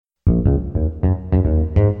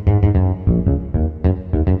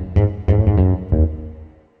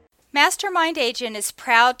Mastermind Agent is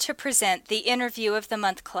proud to present the Interview of the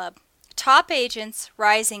Month Club. Top agents,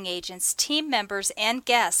 rising agents, team members, and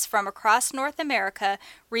guests from across North America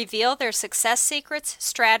reveal their success secrets,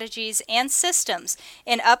 strategies, and systems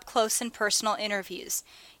in up-close and personal interviews.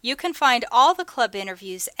 You can find all the club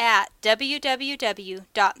interviews at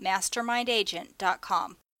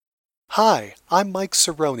www.mastermindagent.com. Hi, I'm Mike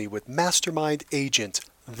Cerrone with Mastermind Agent.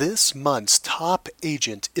 This month's top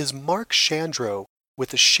agent is Mark Shandrow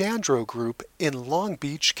with the Shandrow Group in Long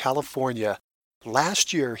Beach, California.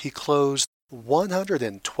 Last year, he closed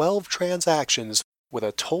 112 transactions with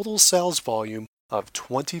a total sales volume of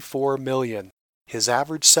 $24 million. His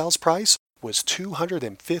average sales price was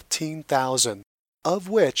 $215,000, of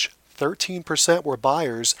which 13% were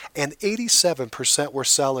buyers and 87% were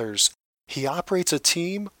sellers. He operates a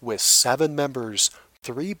team with 7 members,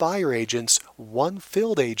 3 buyer agents, 1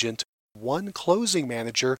 field agent, 1 closing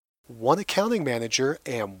manager, 1 accounting manager,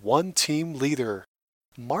 and 1 team leader.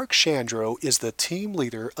 Mark Shandrow is the team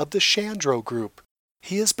leader of the Shandrow Group.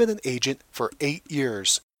 He has been an agent for 8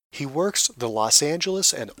 years. He works the Los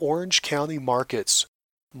Angeles and Orange County markets.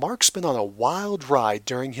 Mark's been on a wild ride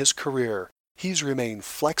during his career. He's remained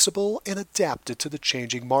flexible and adapted to the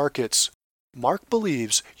changing markets. Mark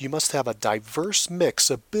believes you must have a diverse mix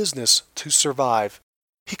of business to survive.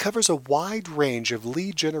 He covers a wide range of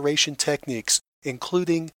lead generation techniques,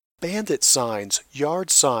 including bandit signs, yard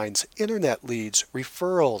signs, internet leads,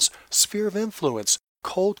 referrals, sphere of influence,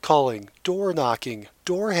 cold calling, door knocking,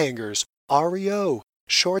 door hangers, REO,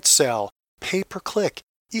 short sell, pay-per-click,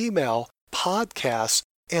 email, podcasts,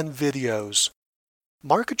 and videos.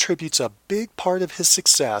 Mark attributes a big part of his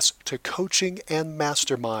success to coaching and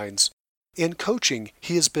masterminds. In coaching,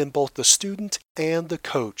 he has been both the student and the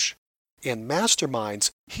coach. In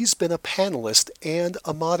masterminds, he's been a panelist and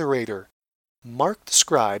a moderator. Mark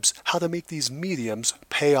describes how to make these mediums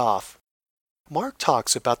pay off. Mark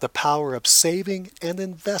talks about the power of saving and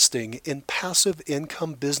investing in passive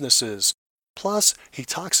income businesses. Plus, he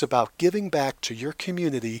talks about giving back to your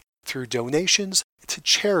community through donations to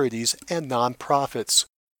charities and nonprofits.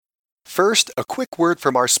 First, a quick word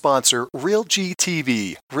from our sponsor,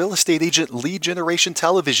 RealGTV, Real Estate Agent Lead Generation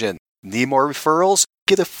Television. Need more referrals?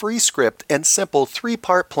 Get a free script and simple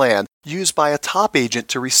 3-part plan used by a top agent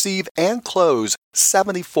to receive and close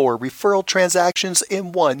 74 referral transactions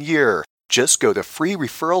in 1 year. Just go to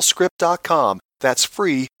freereferralscript.com. That's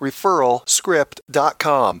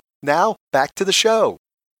freereferralscript.com. Now, back to the show.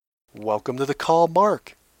 Welcome to the call,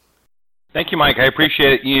 Mark. Thank you, Mike. I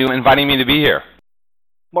appreciate you inviting me to be here.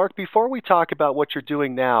 Mark, before we talk about what you're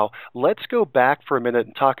doing now, let's go back for a minute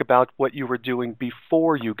and talk about what you were doing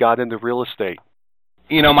before you got into real estate.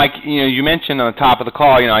 Mike, you mentioned on the top of the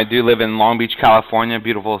call, I do live in Long Beach, California,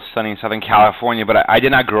 beautiful, sunny Southern California, but I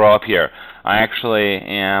did not grow up here. I actually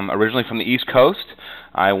am originally from the East Coast.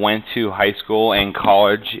 I went to high school and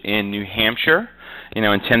college in New Hampshire,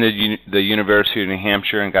 attended the University of New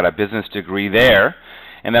Hampshire and got a business degree there.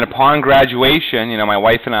 And then upon graduation, my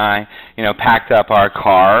wife and I, packed up our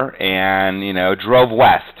car and, drove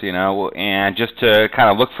west, and just to kind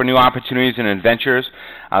of look for new opportunities and adventures.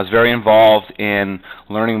 I was very involved in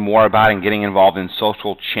learning more about and getting involved in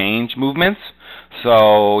social change movements.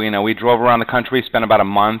 So, we drove around the country, spent about a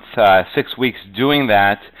month, 6 weeks doing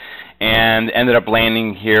that, and ended up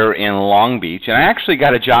landing here in Long Beach. And I actually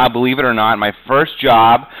got a job, believe it or not, my first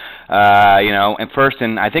job, and first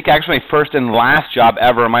and last job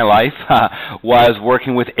ever in my life was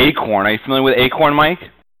working with Acorn. Are you familiar with Acorn, Mike?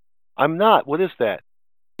 I'm not. What is that?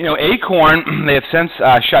 Acorn, they have since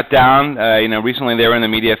shut down. Recently they were in the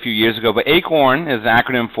media a few years ago, but Acorn is an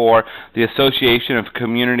acronym for the Association of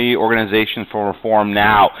Community Organizations for Reform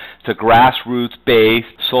Now. It's a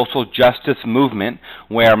grassroots-based social justice movement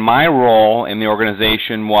where my role in the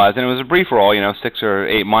organization was, and it was a brief role, 6 or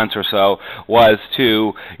 8 months or so, was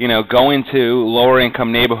to, go into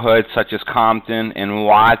lower-income neighborhoods such as Compton and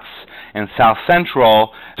Watts and South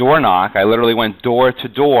Central, door knock. I literally went door to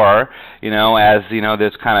door, as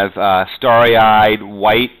this kind of starry-eyed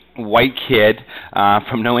white kid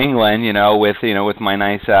from New England, with my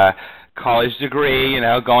nice college degree,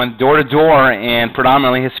 going door to door in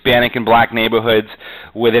predominantly Hispanic and black neighborhoods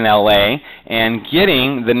within LA, and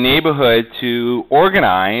getting the neighborhood to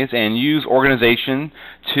organize and use organization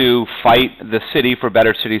to fight the city for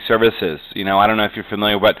better city services. I don't know if you're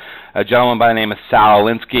familiar, but a gentleman by the name of Sal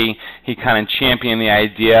Alinsky, he kind of championed the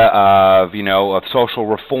idea of, of social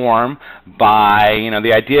reform by,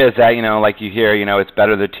 the idea is that, like you hear, it's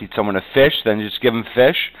better to teach someone to fish than just give them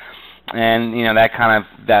fish. And,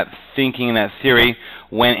 that thinking and that theory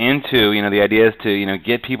went into, the idea is to,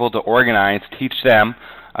 get people to organize, teach them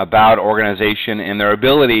about organization and their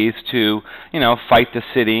abilities to, fight the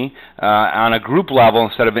city on a group level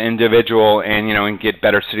instead of individual, and get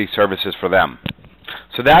better city services for them.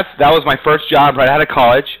 So that was my first job right out of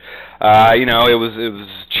college. It was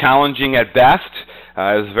challenging at best.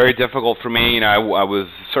 It was very difficult for me. I was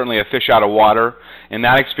certainly a fish out of water in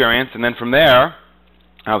that experience. And then from there,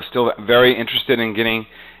 I was still very interested in getting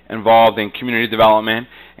involved in community development.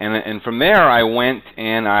 And from there, I went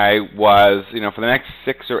and I was, for the next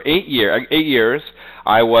 6 or 8 years,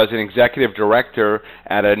 I was an executive director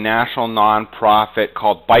at a national nonprofit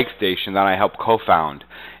called Bike Station that I helped co-found.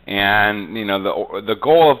 And the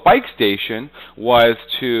goal of Bike Station was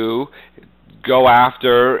to go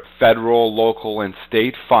after federal, local, and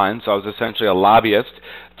state funds. So I was essentially a lobbyist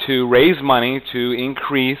to raise money to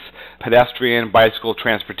increase pedestrian bicycle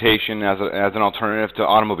transportation as an alternative to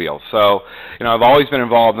automobiles. So, I've always been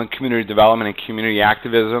involved in community development and community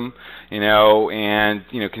activism, and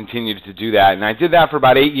continued to do that. And I did that for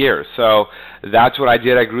about 8 years. So that's what I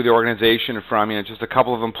did. I grew the organization from just a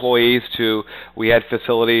couple of employees to we had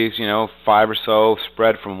facilities, 5 or so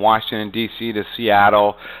spread from Washington D.C. to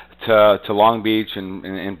Seattle to Long Beach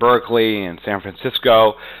and Berkeley and San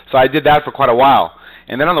Francisco. So I did that for quite a while.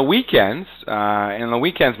 And then on the weekends,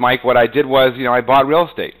 Mike, what I did was, I bought real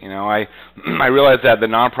estate. I realized that the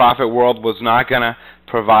nonprofit world was not going to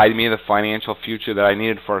provide me the financial future that I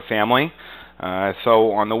needed for a family.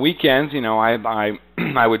 So on the weekends,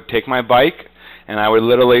 I would take my bike and I would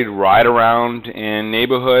literally ride around in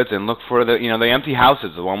neighborhoods and look for the empty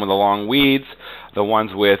houses, the one with the long weeds, the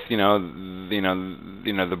ones with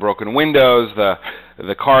the broken windows,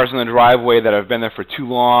 the cars in the driveway that have been there for too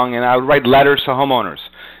long, and I would write letters to homeowners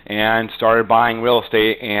and started buying real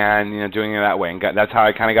estate and doing it that way, and that's how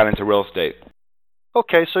I kind of got into real estate.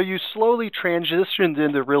 Okay, so you slowly transitioned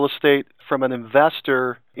into real estate from an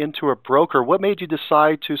investor into a broker. What made you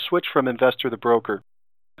decide to switch from investor to broker?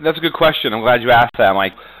 That's a good question. I'm glad you asked that,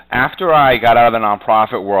 Mike. After I got out of the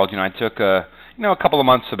nonprofit world, I took a couple of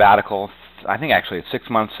months sabbatical. I think actually a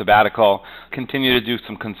 6-month sabbatical. Continued to do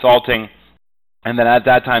some consulting, and then at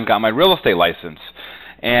that time got my real estate license.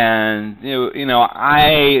 And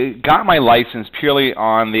I got my license purely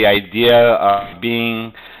on the idea of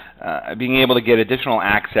being able to get additional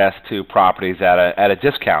access to properties at a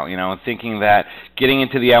discount. Thinking that getting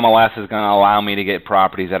into the MLS is going to allow me to get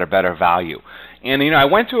properties at a better value. And I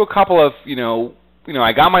went to a couple of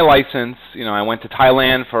I got my license. I went to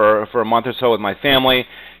Thailand for a month or so with my family.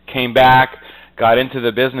 Came back, got into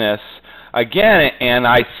the business again, and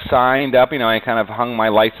I signed up. I kind of hung my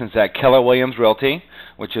license at Keller Williams Realty,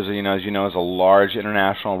 which is, as you know, is a large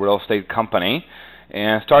international real estate company,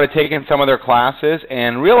 and started taking some of their classes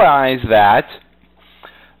and realized that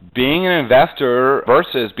being an investor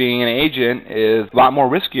versus being an agent is a lot more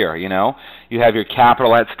riskier. You have your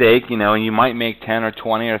capital at stake, and you might make $10 or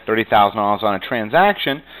 $20 or $30,000 on a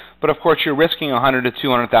transaction, but of course you're risking $100,000 to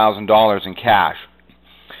 $200,000 in cash.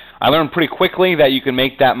 I learned pretty quickly that you can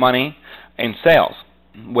make that money in sales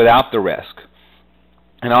without the risk.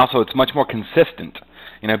 And also, it's much more consistent.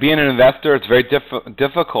 Being an investor, it's very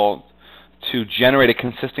difficult to generate a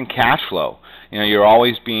consistent cash flow. You're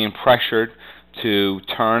always being pressured to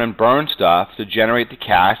turn and burn stuff to generate the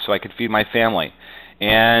cash so I could feed my family.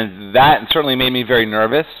 And that certainly made me very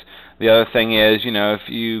nervous. The other thing is, if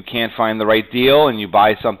you can't find the right deal and you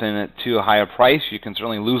buy something at too high a price, you can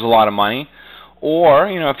certainly lose a lot of money. Or,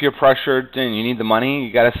 if you're pressured and you need the money,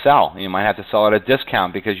 you got to sell. You might have to sell at a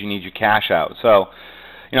discount because you need your cash out. So,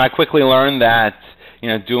 I quickly learned that,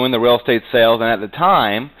 doing the real estate sales, and at the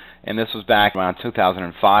time, and this was back around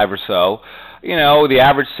 2005 or so, the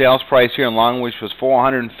average sales price here in Long Beach was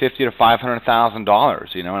 $450,000 to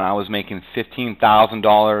 $500,000, and I was making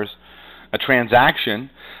 $15,000 a transaction,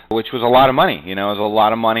 which was a lot of money. It was a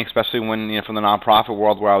lot of money, especially when, from the nonprofit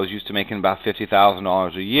world where I was used to making about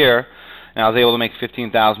 $50,000 a year. And I was able to make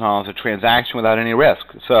 $15,000 a transaction without any risk.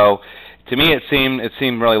 So, to me, it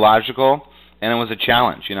seemed really logical, and it was a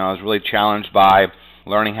challenge. I was really challenged by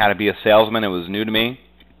learning how to be a salesman. It was new to me.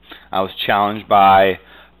 I was challenged by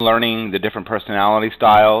learning the different personality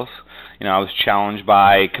styles. I was challenged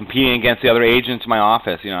by competing against the other agents in my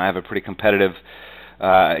office. I have a pretty competitive,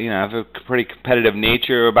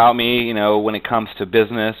 nature about me. When it comes to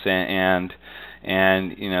business and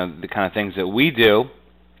the kind of things that we do.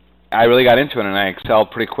 I really got into it, and I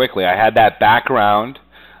excelled pretty quickly. I had that background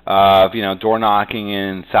of, door knocking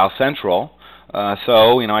in South Central.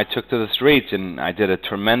 So, I took to the streets, and I did a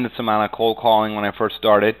tremendous amount of cold calling when I first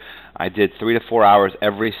started. I did 3 to 4 hours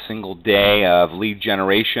every single day of lead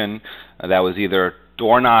generation. That was either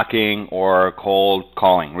door knocking or cold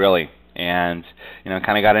calling, really. And,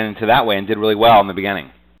 kind of got into that way and did really well in the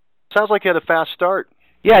beginning. Sounds like you had a fast start.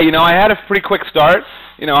 Yeah, I had a pretty quick start.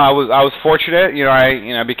 I was fortunate.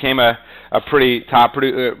 I became a pretty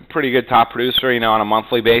good top producer. On a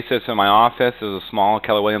monthly basis in my office. There's a small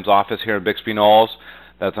Keller Williams office here in Bixby Knolls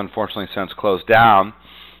that's unfortunately since closed down.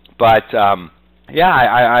 But yeah,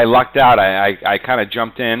 I lucked out. I kind of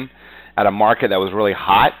jumped in at a market that was really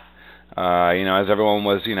hot. As everyone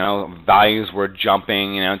was, values were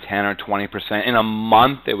jumping, 10 or 20% in a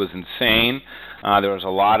month. It was insane. There was a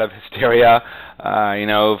lot of hysteria.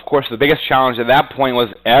 Of course, the biggest challenge at that point was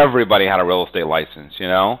everybody had a real estate license.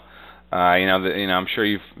 I'm sure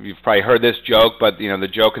you've probably heard this joke, but the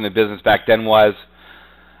joke in the business back then was,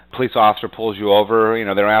 police officer pulls you over. They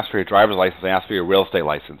don't ask for your driver's license; they ask for your real estate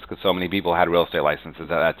license because so many people had real estate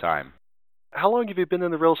licenses at that time. How long have you been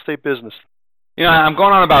in the real estate business? I'm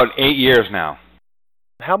going on about 8 years now.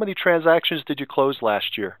 How many transactions did you close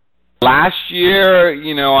last year? Last year,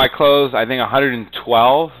 I closed, I think,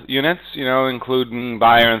 112 units, including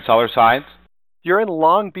buyer and seller sides. You're in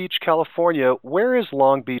Long Beach, California. Where is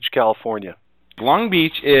Long Beach, California? Long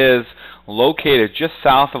Beach is located just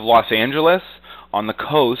south of Los Angeles on the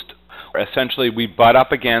coast. Essentially, we butt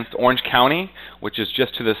up against Orange County, which is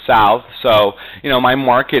just to the south. So, my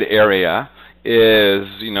market area is,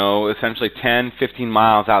 essentially 10, 15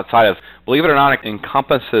 miles outside of, believe it or not, it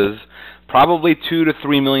encompasses probably 2 to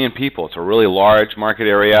 3 million people. It's a really large market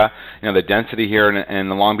area. The density here in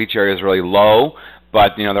the Long Beach area is really low,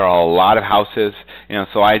 but, there are a lot of houses.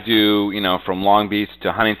 So I do, from Long Beach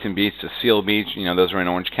to Huntington Beach to Seal Beach, those are in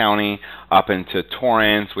Orange County, up into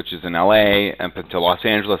Torrance, which is in L.A., up into Los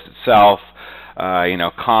Angeles itself,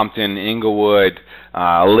 Compton, Inglewood,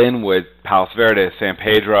 Linwood, Palos Verdes, San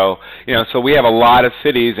Pedro. So we have a lot of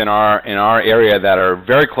cities in our area that are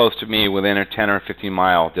very close to me within a 10 or 15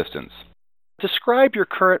 mile distance. Describe your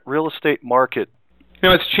current real estate market.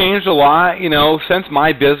 It's changed a lot. Since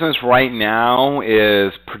my business right now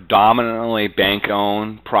is predominantly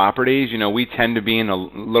bank-owned properties, we tend to be in a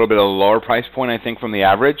little bit of a lower price point, I think, from the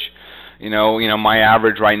average. My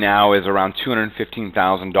average right now is around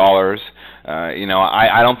 $215,000.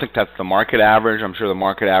 I don't think that's the market average. I'm sure the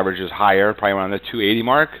market average is higher, probably around the 280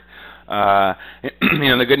 mark.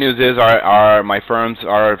 The good news is my firms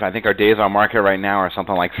I think our days on market right now are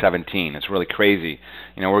something like 17. It's really crazy.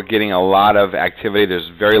 We're getting a lot of activity. There's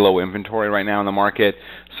very low inventory right now in the market,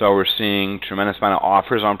 so we're seeing tremendous amount of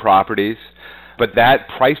offers on properties. But that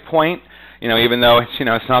price point, even though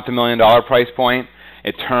it's not the $1 million price point,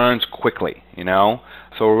 it turns quickly, So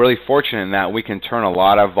we're really fortunate in that we can turn a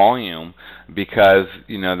lot of volume because,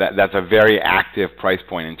 that's a very active price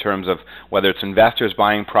point in terms of whether it's investors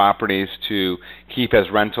buying properties to keep as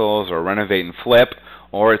rentals or renovate and flip,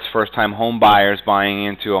 or it's first-time home buyers buying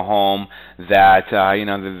into a home that,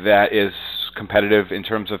 that is competitive in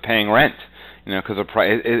terms of paying rent, because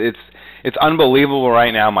it's unbelievable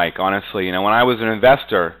right now, Mike, honestly. When I was an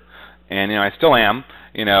investor, and, I still am,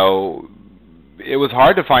 it was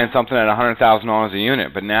hard to find something at $100,000 a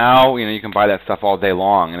unit, but now you can buy that stuff all day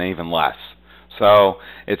long and even less. So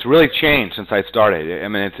it's really changed since I started. I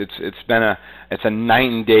mean, it's a night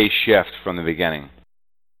and day shift from the beginning.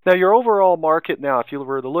 Now, your overall market now, if you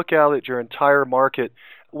were to look out at your entire market,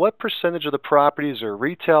 what percentage of the properties are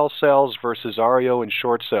retail sales versus REO and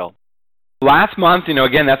short sale? Last month,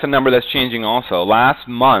 again, that's a number that's changing also. Last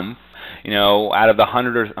month, out of the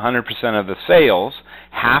 100% of the sales,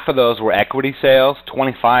 half of those were equity sales,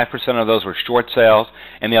 25% of those were short sales,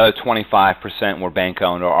 and the other 25% were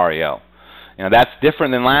bank-owned or REO. That's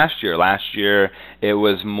different than last year. Last year, it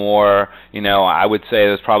was more, I would say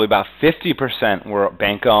it was probably about 50% were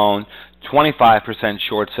bank-owned, 25%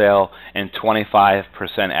 short sale, and 25%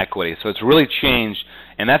 equity. So it's really changed,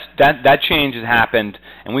 and that change has happened,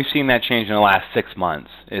 and we've seen that change in the last 6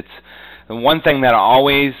 months. It's the one thing that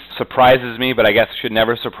always surprises me, but I guess should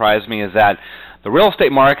never surprise me, is that the real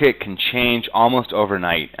estate market can change almost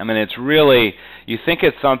overnight. I mean, it's really, you think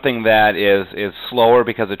it's something that is slower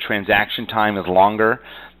because the transaction time is longer,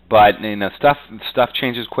 but stuff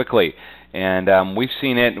changes quickly, and we've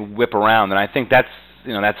seen it whip around. And I think that's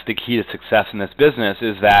the key to success in this business,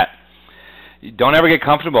 is that you don't ever get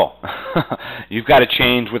comfortable. You've got to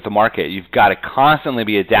change with the market. You've got to constantly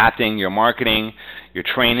be adapting your marketing, your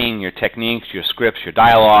training, your techniques, your scripts, your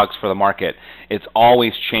dialogues for the market. It's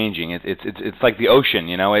always changing. It's like the ocean,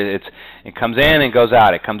 it comes in and goes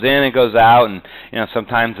out. It comes in and goes out, and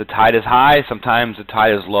sometimes the tide is high, sometimes the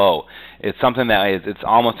tide is low. It's something that it's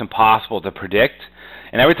almost impossible to predict.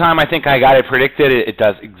 And every time I think I got it predicted, it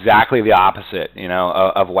does exactly the opposite,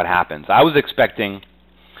 of what happens. I was expecting,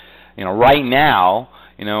 right now,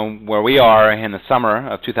 where we are in the summer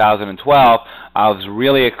of 2012, I was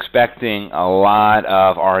really expecting a lot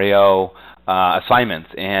of REO assignments,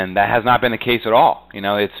 and that has not been the case at all.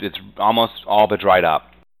 It's almost all but dried up.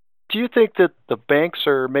 Do you think that the banks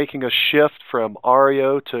are making a shift from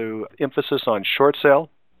REO to emphasis on short sale?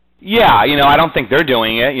 Yeah, I don't think they're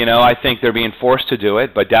doing it. I think they're being forced to do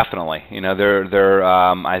it, but definitely,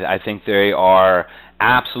 I think they are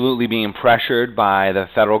absolutely being pressured by the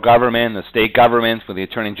federal government, the state governments, with the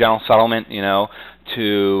Attorney General settlement,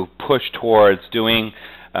 to push towards doing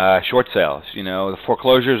short sales. The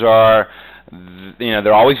foreclosures are,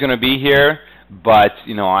 they're always going to be here, but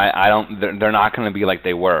I don't. They're not going to be like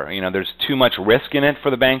they were. There's too much risk in it for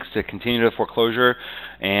the banks to continue to foreclosure,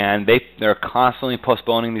 and they're constantly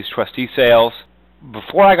postponing these trustee sales.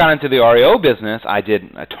 Before I got into the REO business, I did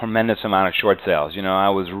a tremendous amount of short sales. I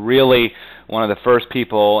was really one of the first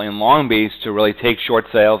people in Long Beach to really take short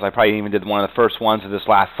sales. I probably even did one of the first ones of this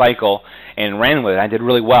last cycle and ran with it. I did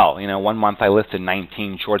really well. One month I listed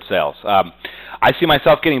 19 short sales. I see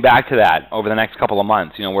myself getting back to that over the next couple of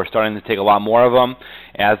months. We're starting to take a lot more of them.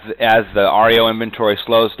 As the REO inventory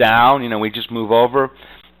slows down, we just move over.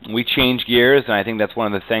 We change gears, and I think that's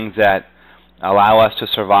one of the things that allow us to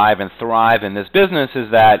survive and thrive in this business,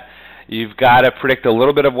 is that you've got to predict a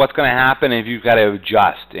little bit of what's going to happen, and you've got to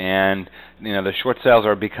adjust. And the short sales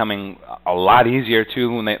are becoming a lot easier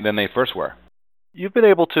too than they first were. You've been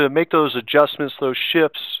able to make those adjustments, those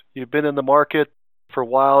shifts. You've been in the market for a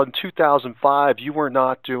while. In 2005, you were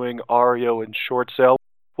not doing REO and short sale.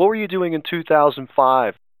 What were you doing in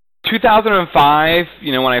 2005? 2005,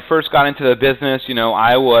 when I first got into the business,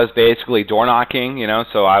 I was basically door knocking,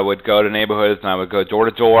 so I would go to neighborhoods and I would go door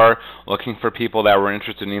to door looking for people that were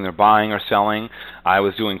interested in either buying or selling. I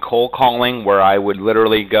was doing cold calling, where I would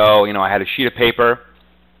literally go, I had a sheet of paper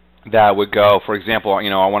that would go, for example,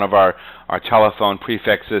 one of our telephone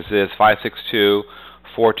prefixes is 562-424,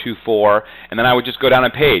 and then I would just go down a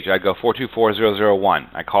page. I'd go 424-001.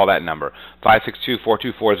 I call that number.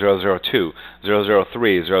 562-424-002,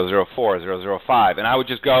 003, 004, 005, and I would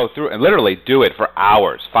just go through and literally do it for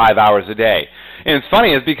hours, 5 hours a day. And it's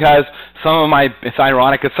funny, is because it's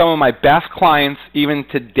ironic, because some of my best clients, even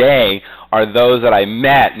today, are those that I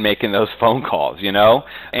met making those phone calls,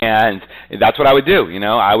 and that's what I would do.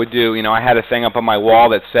 I had a thing up on my wall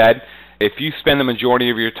that said, if you spend the majority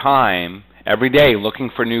of your time every day looking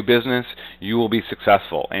for new business, you will be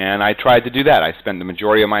successful. And I tried to do that. I spent the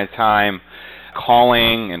majority of my time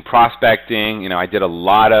calling and prospecting. I did a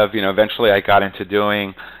lot of, eventually I got into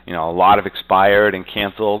doing, a lot of expired and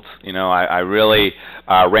canceled. I really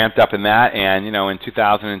ramped up in that. And, in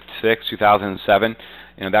 2006, 2007,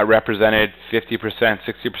 that represented 50%,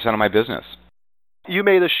 60% of my business. You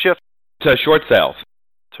made a shift to short sales.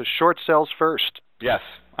 To short sales first. Yes.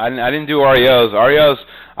 I didn't do REOs. REOs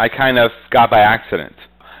I kind of got by accident.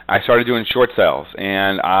 I started doing short sales,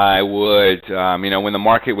 and I would, when the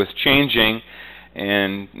market was changing,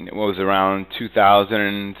 and it was around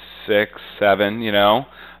 2006, 7,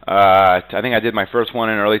 I think I did my first one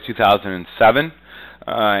in early 2007,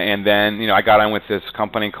 and then, I got on with this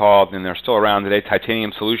company called, and they're still around today,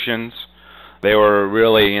 Titanium Solutions. They were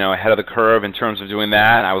really, ahead of the curve in terms of doing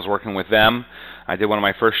that. I was working with them. I did one of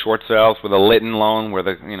my first short sales with a Lytton loan, where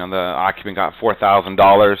the occupant got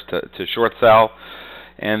 $4,000 to short sell,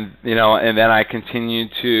 and and then I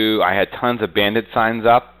continued to. I had tons of bandit signs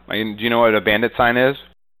up. Do you know what a bandit sign is?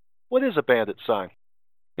 What is a bandit sign?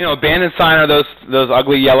 A bandit sign are those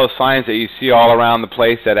ugly yellow signs that you see all around the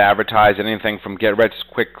place that advertise anything from get rich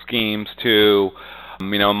quick schemes to.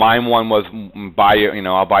 Mine one was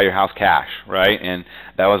I'll buy your house cash, right? And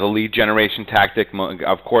that was a lead generation tactic.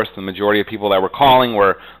 Of course, the majority of people that were calling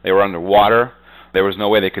were underwater. There was no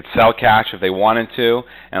way they could sell cash if they wanted to,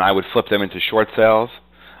 and I would flip them into short sales.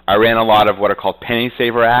 I ran a lot of what are called Penny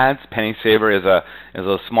Saver ads. Penny Saver is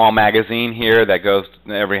a small magazine here that goes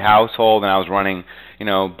to every household, and I was running,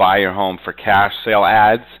 buy your home for cash sale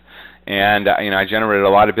ads, and I generated a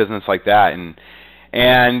lot of business like that, and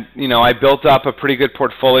I built up a pretty good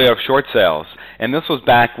portfolio of short sales. And this was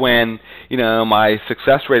back when, my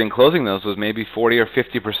success rate in closing those was maybe 40 or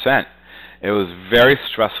 50%. It was very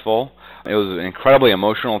stressful. It was an incredibly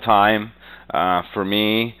emotional time for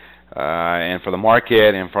me and for the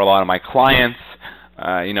market and for a lot of my clients.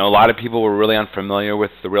 A lot of people were really unfamiliar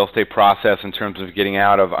with the real estate process in terms of getting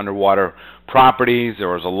out of underwater properties. There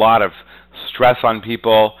was a lot of stress on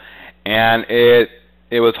people, and it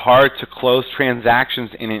was hard to close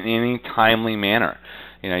transactions in any timely manner.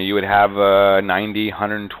 You would have 90,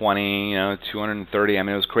 120, 230. I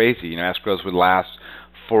mean, it was crazy. Escrows would last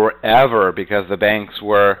forever because the banks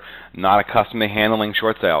were not accustomed to handling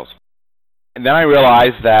short sales. And then I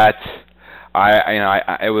realized that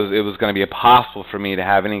it was going to be impossible for me to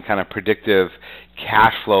have any kind of predictive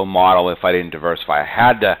cash flow model if I didn't diversify. I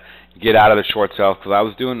had to get out of the short sales because I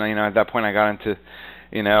was doing, at that point I got into,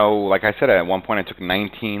 like I said, at one point I took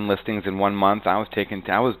 19 listings in 1 month. I was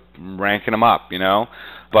ranking them up,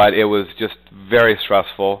 but it was just very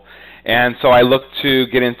stressful. And so I looked to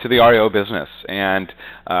get into the REO business, and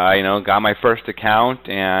got my first account,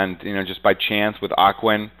 and just by chance with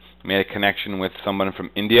Aquin, made a connection with someone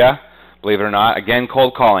from India. Believe it or not, again,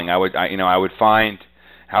 cold calling. I would find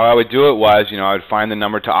how I would do it was, I would find the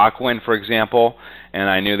number to Aquin, for example, and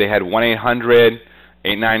I knew they had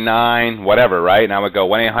 1-800-899 whatever, right? And I would go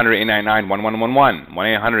 1-800-899-1111,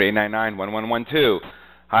 1-800-899-1112.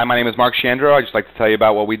 Hi, my name is Mark Shandrow. I'd just like to tell you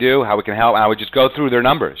about what we do, how we can help. And I would just go through their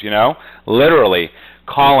numbers, literally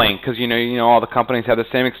calling, because all the companies have the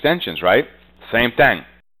same extensions, right? Same thing.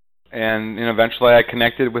 And eventually I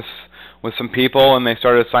connected with some people, and they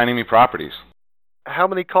started assigning me properties. How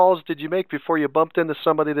many calls did you make before you bumped into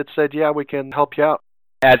somebody that said, yeah, we can help you out?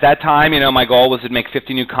 At that time, my goal was to make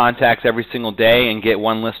 50 new contacts every single day and get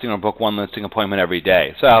one listing or book one listing appointment every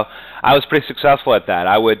day. So I was pretty successful at that.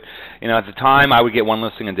 I would, at the time, I would get one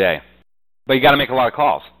listing a day. But you got to make a lot of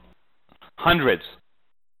calls. Hundreds.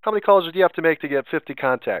 How many calls did you have to make to get 50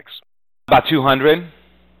 contacts? About 200.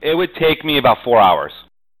 It would take me about 4 hours.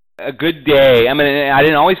 A good day, I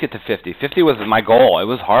didn't always get to 50. 50 was my goal. It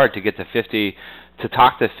was hard to get to 50, to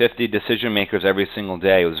talk to 50 decision makers every single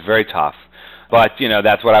day. It was very tough. But,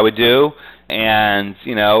 that's what I would do, and,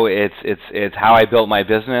 it's how I built my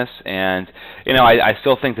business, and, I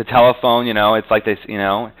still think the telephone, it's like this, you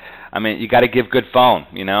got to give good phone,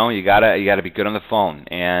 you got to be good on the phone,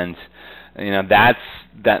 and, that's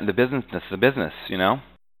the business,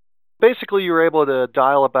 Basically, you were able to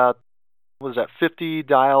dial about, 50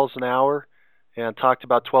 dials an hour, and talk to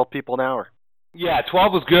about 12 people an hour. Yeah,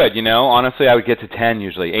 12 was good, Honestly, I would get to 10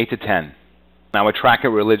 usually, 8 to 10. I would track it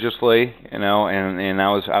religiously, and I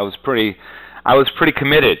was pretty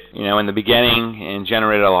committed, in the beginning, and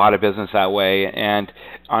generated a lot of business that way. And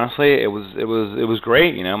honestly, it was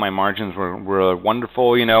great. My margins were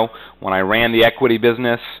wonderful. When I ran the equity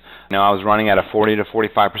business, I was running at a 40 to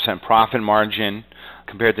 45% profit margin.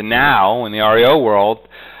 Compared to now in the REO world,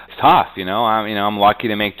 it's tough. I'm lucky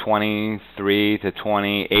to make 23 to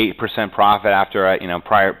 28% profit after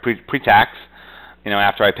pre-tax.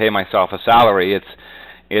 After I pay myself a salary.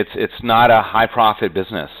 It's not a high profit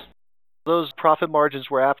business. Those profit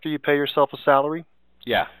margins were after you pay yourself a salary?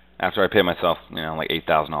 Yeah, after I pay myself, like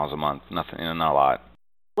 $8,000 a month. Nothing, not a lot.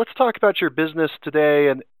 Let's talk about your business today,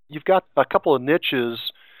 and you've got a couple of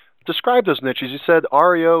niches. Describe those niches. You said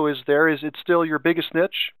REO is there. Is it still your biggest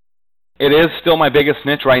niche? It is still my biggest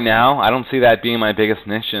niche right now. I don't see that being my biggest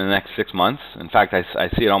niche in the next 6 months. In fact, I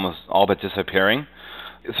see it almost all but disappearing.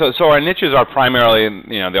 So our niches are primarily,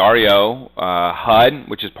 the REO, HUD,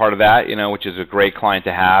 which is part of that, which is a great client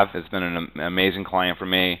to have. It's been an amazing client for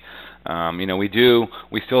me.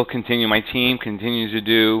 We still continue, my team continues to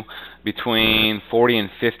do between 40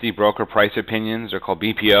 and 50 broker price opinions. They're called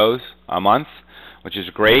BPOs a month, which is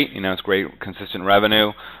great. It's great, consistent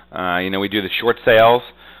revenue. We do the short sales,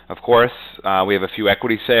 of course. We have a few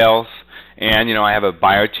equity sales. And, I have a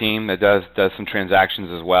buyer team that does some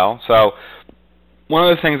transactions as well. So one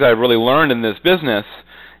of the things I've really learned in this business,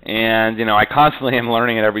 and I constantly am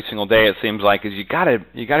learning it every single day, it seems like, is you gotta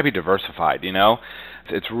be diversified.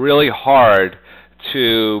 It's really hard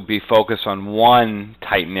to be focused on one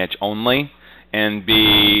tight niche only and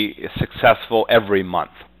be successful every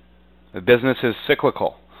month. The business is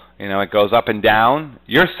cyclical. It goes up and down.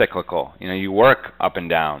 You're cyclical. You work up and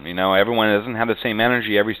down. Everyone doesn't have the same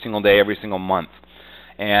energy every single day, every single month.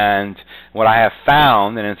 And what I have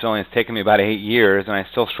found, and it's taken me about 8 years, and I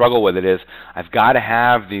still struggle with it, is I've got to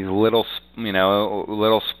have these little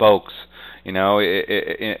spokes.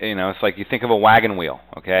 It's like you think of a wagon wheel,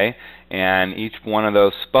 okay? And each one of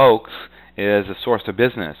those spokes is a source of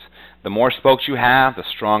business. The more spokes you have, the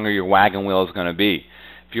stronger your wagon wheel is going to be.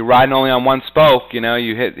 If you're riding only on one spoke,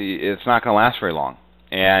 it's not going to last very long.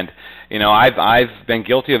 And I've been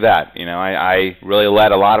guilty of that. I really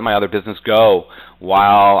let a lot of my other business go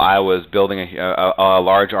while I was building a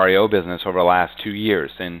large REO business over the last 2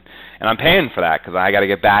 years, and I'm paying for that because I got to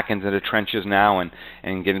get back into the trenches now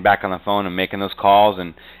and getting back on the phone and making those calls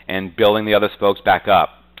and building the other spokes back up.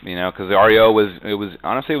 Because the REO was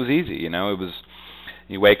honestly, it was easy. It was,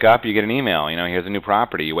 you wake up, you get an email. Here's a new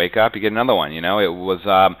property. You wake up, you get another one. It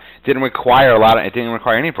was didn't require it didn't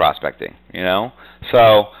require any prospecting.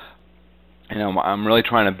 So I'm really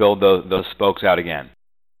trying to build those spokes out again.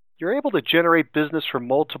 You're able to generate business from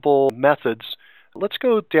multiple methods. Let's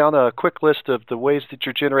go down a quick list of the ways that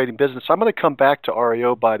you're generating business. I'm going to come back to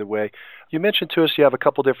REO, by the way. You mentioned to us you have a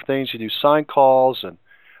couple different things. You do sign calls and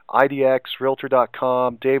IDX,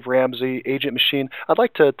 Realtor.com, Dave Ramsey, Agent Machine. I'd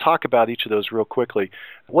like to talk about each of those real quickly.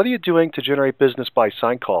 What are you doing to generate business by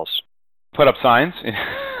sign calls? Put up signs,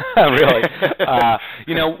 really.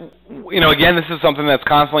 Again, this is something that's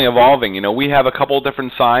constantly evolving. We have a couple of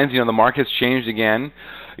different signs. The market's changed again.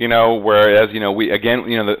 Whereas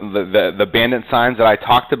the bandit signs that I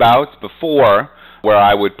talked about before, where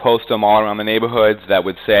I would post them all around the neighborhoods that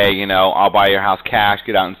would say, I'll buy your house cash,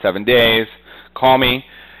 get out in 7 days, call me.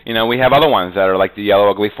 We have other ones that are like the yellow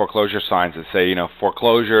ugly foreclosure signs that say,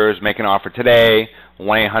 foreclosures, make an offer today,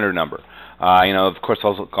 1-800 number. Of course,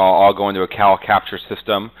 those all go into a Cal capture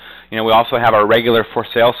system. We also have our regular for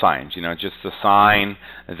sale signs, just the sign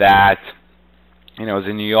that, is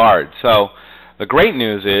in your yard. So the great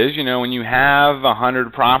news is, when you have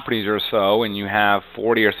 100 properties or so and you have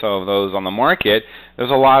 40 or so of those on the market, there's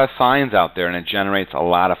a lot of signs out there and it generates a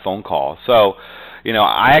lot of phone calls. So,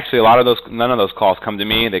 none of those calls come to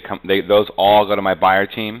me. Those all go to my buyer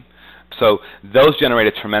team. So those generate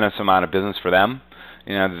a tremendous amount of business for them.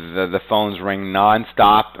 The phones ring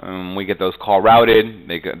nonstop, and we get those call routed.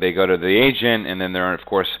 They go to the agent, and then they're in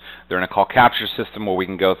a call capture system where we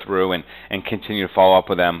can go through and continue to follow up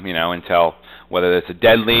with them, until whether it's a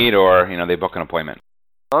dead lead or they book an appointment.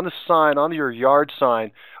 On the sign, on your yard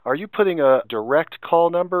sign, are you putting a direct call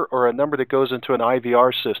number or a number that goes into an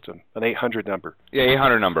IVR system, an 800 number? Yeah,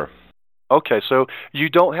 800 number. Okay, so you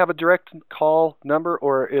don't have a direct call number,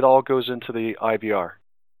 or it all goes into the IVR?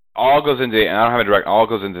 All goes into, I don't have a direct, all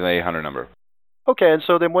goes into the 800 number. Okay, and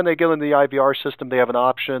so then when they get in the IVR system, they have an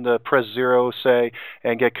option to press 0, say,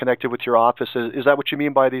 and get connected with your office. Is that what you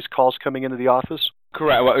mean by these calls coming into the office?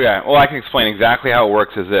 Correct. Well, yeah. Well, I can explain exactly how it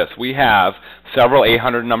works is this. We have several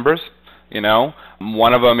 800 numbers,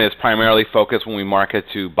 One of them is primarily focused when we market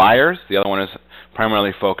to buyers. The other one is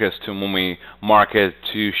primarily focused to when we market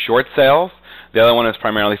to short sales. The other one is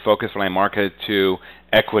primarily focused when I market to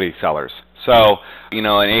equity sellers. So, an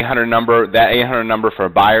 800 number, that 800 number for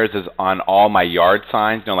buyers is on all my yard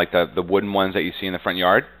signs, like the wooden ones that you see in the front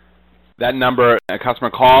yard. That number, a customer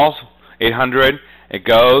calls, 800, it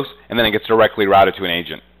goes, and then it gets directly routed to an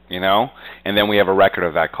agent, and then we have a record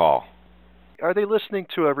of that call. Are they listening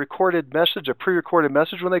to a recorded message, a pre-recorded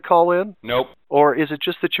message when they call in? Nope. Or is it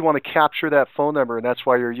just that you want to capture that phone number and that's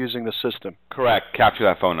why you're using the system? Correct. Capture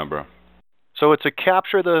that phone number. So it's a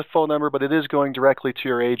capture the phone number, but it is going directly to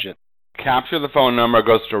your agent. Capture the phone number,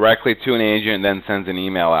 goes directly to an agent, and then sends an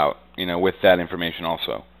email out, with that information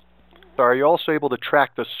also. Are you also able to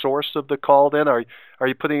track the source of the call then? Are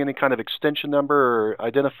you putting any kind of extension number or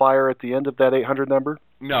identifier at the end of that 800 number?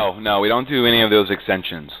 No, we don't do any of those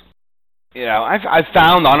extensions. I've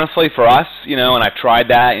found, honestly, for us, and I've tried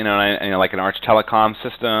that, like an Arch Telecom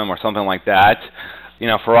system or something like that.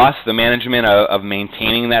 For us, the management of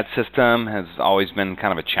maintaining that system has always been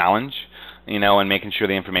kind of a challenge, and making sure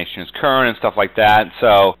the information is current and stuff like that.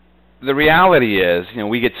 So the reality is,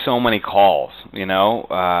 we get so many calls,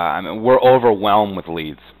 we're overwhelmed with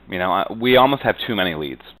leads. We almost have too many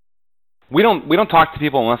leads. We don't talk to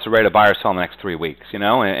people unless they're ready to buy or sell in the next 3 weeks,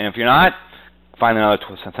 and if you're not, find another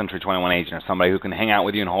Century 21 agent or somebody who can hang out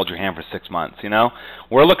with you and hold your hand for 6 months,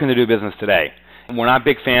 We're looking to do business today. We're not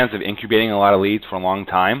big fans of incubating a lot of leads for a long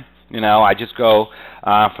time. I just go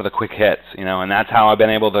for the quick hits, and that's how I've been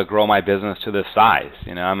able to grow my business to this size.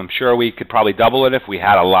 I'm sure we could probably double it if we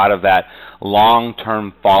had a lot of that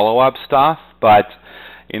long-term follow-up stuff, but,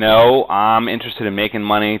 I'm interested in making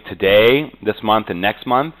money today, this month, and next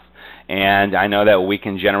month, and I know that we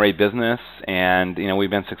can generate business, and, we've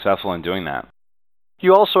been successful in doing that.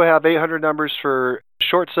 You also have 800 numbers for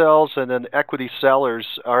short sales and then equity sellers.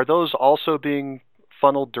 Are those also being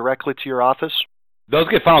funneled directly to your office? Those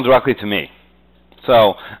get funneled directly to me.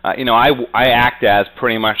 So, I act as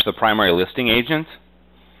pretty much the primary listing agent.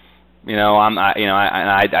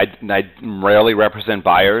 I rarely represent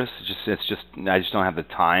buyers. I just don't have the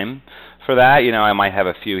time for that. I might have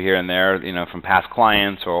a few here and there, from past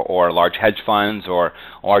clients or large hedge funds or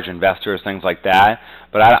large investors, things like that.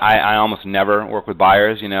 But I almost never work with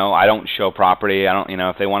buyers. I don't show property. I don't,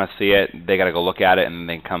 if they want to see it, they got to go look at it and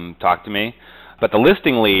they come talk to me. But the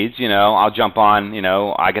listing leads, I'll jump on,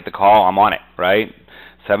 I get the call, I'm on it, right?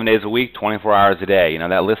 7 days a week, 24 hours a day.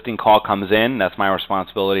 That listing call comes in, that's my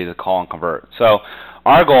responsibility to call and convert. So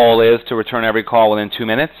our goal is to return every call within 2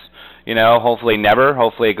 minutes. Hopefully never.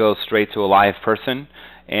 Hopefully it goes straight to a live person.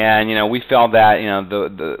 And, we felt that,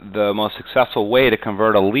 the most successful way to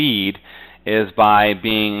convert a lead is by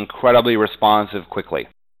being incredibly responsive quickly.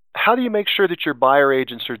 How do you make sure that your buyer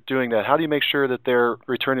agents are doing that? How do you make sure that they're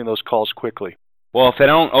returning those calls quickly? Well, if they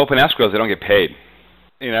don't open escrows, they don't get paid.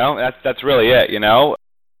 That's really it.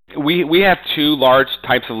 We have two large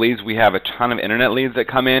types of leads. We have a ton of internet leads that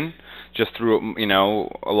come in just through,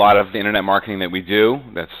 a lot of the internet marketing that we do.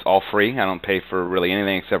 That's all free. I don't pay for really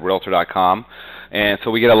anything except Realtor.com. And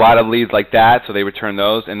so we get a lot of leads like that, so they return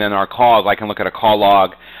those. And then our calls, I can look at a call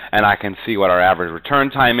log, and I can see what our average return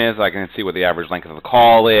time is. I can see what the average length of the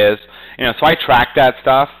call is. So I track that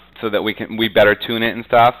stuff so that we better tune it and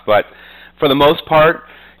stuff. But for the most part,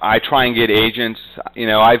 I try and get agents.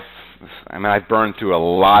 I've burned through a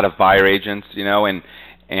lot of buyer agents,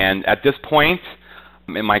 and at this point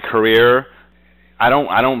in my career, I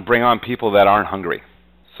don't bring on people that aren't hungry.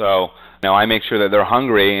 So, I make sure that they're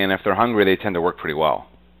hungry, and if they're hungry, they tend to work pretty well.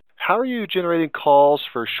 How are you generating calls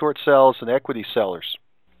for short sales and equity sellers?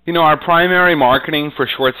 Our primary marketing for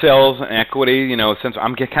short sales and equity, since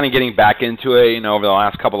I'm kind of getting back into it, over the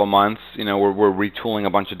last couple of months, we're retooling a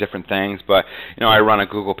bunch of different things. But, I run a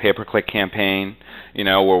Google pay-per-click campaign,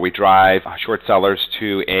 where we drive short sellers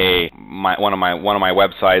to one of my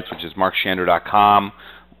websites, which is markshandrow.com.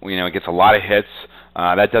 It gets a lot of hits.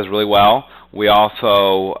 That does really well. We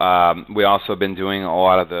also have been doing a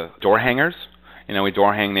lot of the door hangers. We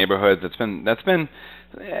door hang neighborhoods. That's been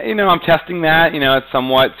I'm testing that. It's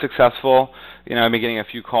somewhat successful. I've been getting a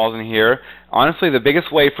few calls in here. Honestly, the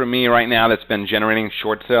biggest way for me right now that's been generating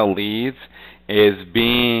short sale leads is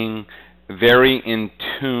being very in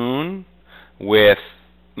tune with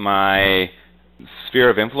my sphere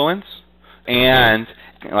of influence, and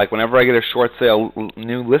like whenever I get a short sale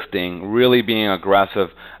new listing, really being aggressive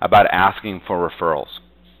about asking for referrals.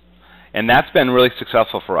 And that's been really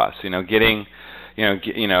successful for us. Getting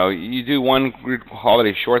you do one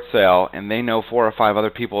holiday short sale, and they know 4 or 5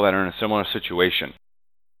 other people that are in a similar situation,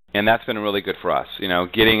 and that's been really good for us.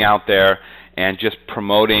 Getting out there and just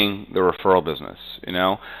promoting the referral business.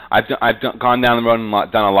 I've gone down the road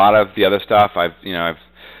and done a lot of the other stuff. I've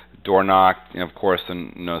door knocked, of course, the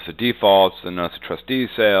notice of defaults, the notice of trustee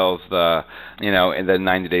sales, the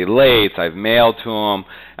 90-day lates. I've mailed to them.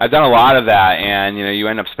 I've done a lot of that, and you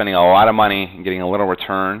end up spending a lot of money and getting a little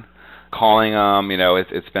return. Calling them,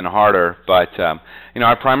 it's been harder, but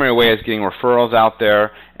our primary way is getting referrals out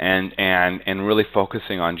there and really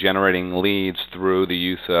focusing on generating leads through the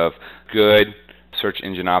use of good search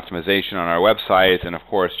engine optimization on our website, and of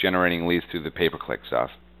course generating leads through the pay-per-click stuff.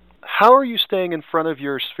 How are you staying in front of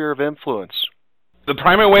your sphere of influence? The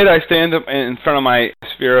primary way that I stay in front of my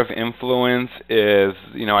sphere of influence is,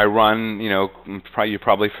 I run, you're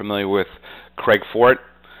probably familiar with Craig Fort.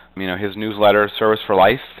 His newsletter, Service for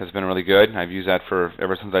Life, has been really good. I've used that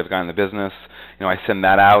ever since I've gotten into business. I send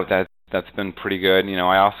that out. That's been pretty good.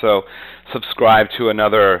 I also subscribe to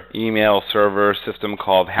another email server system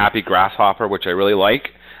called Happy Grasshopper, which I really like.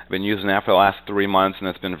 I've been using that for the last 3 months, and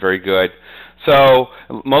it's been very good. So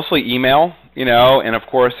mostly email, and of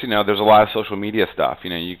course, there's a lot of social media stuff.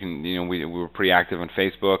 We were pretty active on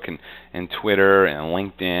Facebook and Twitter and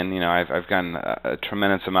LinkedIn. I've gotten a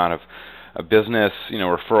tremendous amount of business,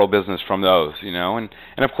 referral business from those, and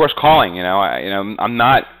of course calling. I'm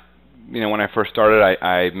not, when I first started,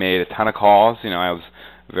 I made a ton of calls. I was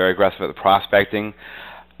very aggressive at the prospecting.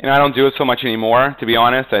 I don't do it so much anymore, to be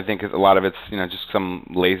honest. I think a lot of it's, just some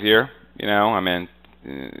lazier.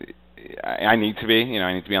 I need to be,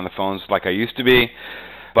 I need to be on the phones like I used to be,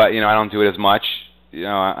 but I don't do it as much.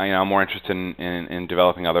 I'm more interested in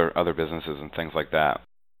developing other businesses and things like that.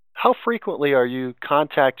 How frequently are you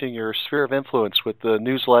contacting your sphere of influence with the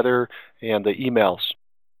newsletter and the emails?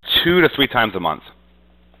 2 to 3 times a month.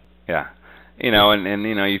 Yeah. And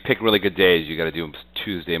you pick really good days. You got to do them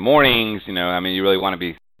Tuesday mornings. You really want to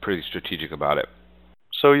be pretty strategic about it.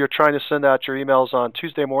 So you're trying to send out your emails on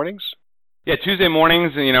Tuesday mornings? Yeah, Tuesday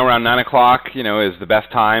mornings, around 9 o'clock, is the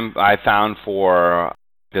best time I found for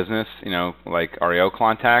business, like REO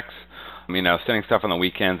contacts. Sending stuff on the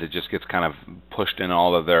weekends, it just gets kind of pushed in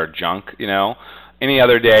all of their junk, Any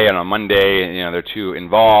other day, on a Monday, they're too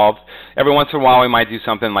involved. Every once in a while, we might do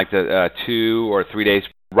something like the 2 or 3 days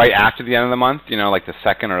right after the end of the month, like the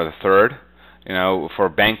 2nd or the 3rd. For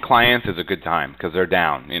bank clients, is a good time because they're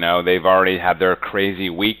down. They've already had their crazy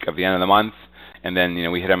week of the end of the month, and then,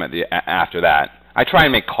 we hit them after that. I try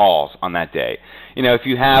and make calls on that day. If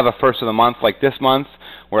you have a first of the month like this month,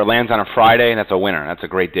 where it lands on a Friday, that's a winner. That's a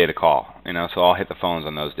great day to call. So I'll hit the phones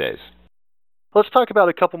on those days. Let's talk about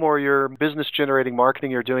a couple more of your business-generating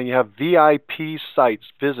marketing you're doing. You have VIP sites,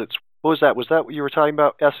 visits. What was that? Was that what you were talking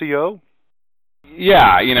about, SEO?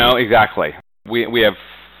 Yeah, exactly. We have,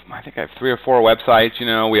 I think I have 3 or 4 websites.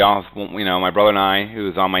 We all, my brother and I,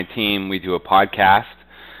 who's on my team, we do a podcast.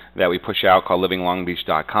 that we push out called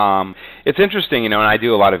livinglongbeach.com. It's interesting, and I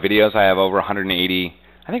do a lot of videos. I have over 180,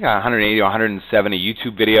 I think 180 or 170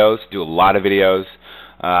 YouTube videos, do a lot of videos.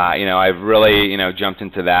 I've really, jumped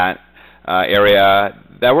into that area.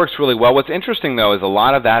 That works really well. What's interesting, though, is a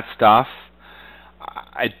lot of that stuff,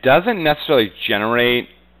 it doesn't necessarily generate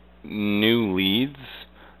new leads,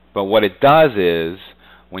 but what it does is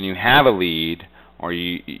when you have a lead or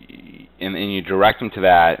you direct them to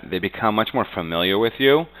that, they become much more familiar with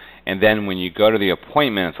you, and then when you go to the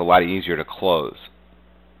appointment, it's a lot easier to close.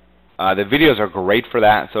 The videos are great for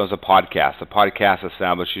that, so is a podcast. The podcast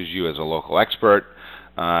establishes you as a local expert,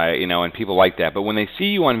 and people like that. But when they see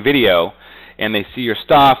you on video, and they see your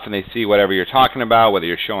stuff, and they see whatever you're talking about, whether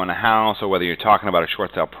you're showing a house, or whether you're talking about a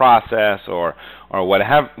short sale process, or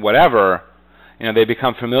whatever, they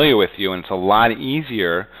become familiar with you, and it's a lot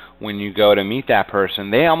easier when you go to meet that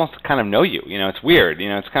person. They almost kind of know you. It's weird.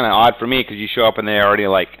 It's kind of odd for me because you show up and they're already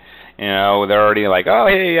like, they're already like, oh,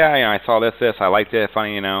 hey, yeah, I saw this, I liked it,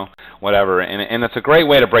 funny, whatever. And it's a great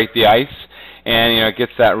way to break the ice, and it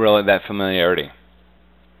gets that familiarity.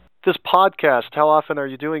 This podcast, how often are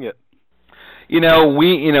you doing it? We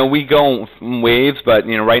go in waves, but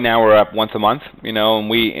right now we're up once a month. And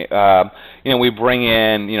we bring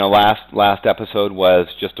in. Last episode was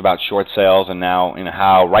just about short sales, and now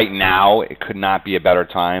how right now it could not be a better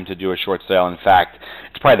time to do a short sale. In fact,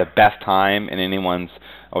 it's probably the best time in anyone's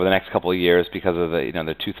over the next couple of years because of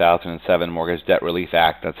the 2007 Mortgage Debt Relief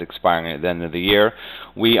Act that's expiring at the end of the year.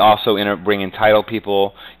 We also bring in title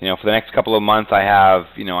people. For the next couple of months, I have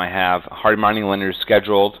hard money lenders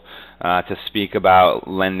scheduled to speak about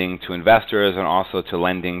lending to investors and also to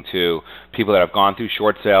lending to people that have gone through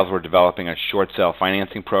short sales. We're developing a short sale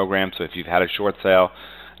financing program, so if you've had a short sale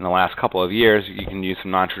in the last couple of years, you can use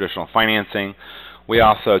some non-traditional financing. We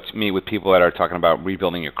also meet with people that are talking about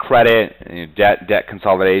rebuilding your credit, debt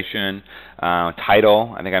consolidation,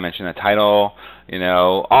 title. I think I mentioned the title.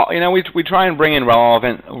 We try and bring in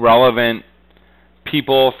relevant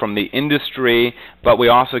people from the industry, but we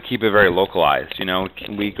also keep it very localized.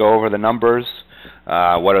 We go over the numbers,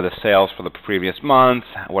 what are the sales for the previous month,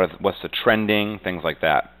 what's the trending, things like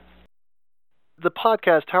that. The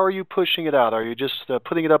podcast, how are you pushing it out? Are you just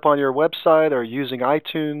putting it up on your website or using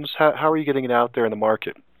iTunes? How are you getting it out there in the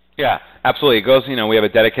market? Yeah, absolutely. It goes, we have a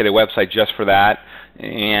dedicated website just for that,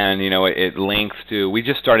 and, it links to, we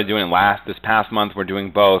just started doing it this past month. We're doing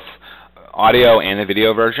both audio and a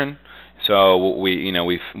video version. So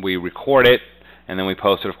we record it, and then we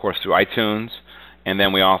post it, of course, through iTunes, and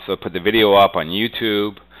then we also put the video up on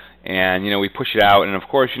YouTube, and we push it out. And of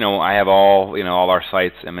course, I have all our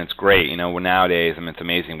sites. It's great. Nowadays, it's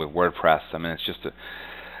amazing with WordPress.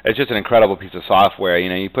 It's just an incredible piece of software.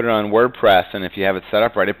 You put it on WordPress, and if you have it set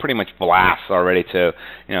up right, it pretty much blasts already to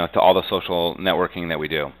to all the social networking that we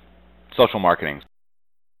do, social marketing.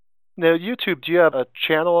 Now, YouTube. Do you have a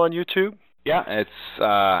channel on YouTube? Yeah, it's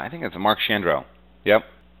I think it's Mark Shandrow. Yep.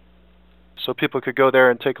 So people could go there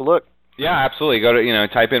and take a look. Yeah, absolutely. Go to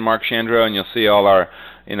type in Mark Shandrow and you'll see all our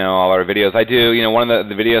videos. I do one of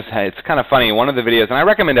the videos. It's kind of funny. One of the videos, and I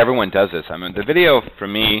recommend everyone does this. The video for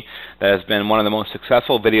me that has been one of the most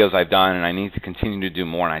successful videos I've done, and I need to continue to do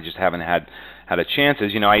more, and I just haven't had a chance.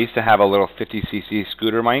 Is I used to have a little 50cc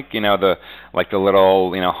scooter mic. The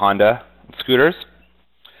little Honda scooters.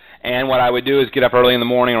 And what I would do is get up early in the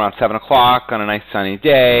morning around 7 o'clock on a nice sunny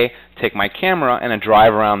day, take my camera, and I'd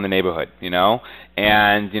drive around the neighborhood,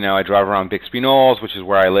 And, I drive around Bixby Knolls, which is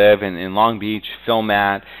where I live, in Long Beach, film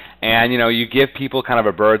that. And, you give people kind of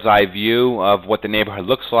a bird's eye view of what the neighborhood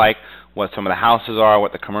looks like, what some of the houses are,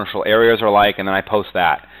 what the commercial areas are like, and then I post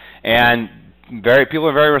that. And people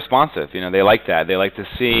are very responsive. They like that. They like to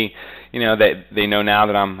see, that they know now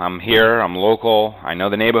that I'm here, I'm local, I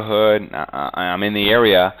know the neighborhood, I'm in the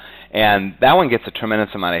area, and that one gets a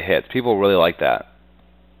tremendous amount of hits. People really like that.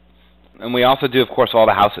 And we also do, of course, all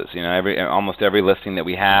the houses. Almost every listing that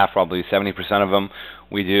we have, probably 70% of them,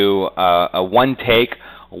 we do a one-take,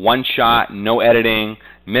 one-shot, no editing,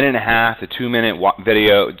 minute and a half to 2-minute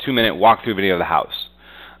video, 2-minute walkthrough video of the house.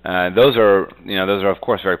 Those are of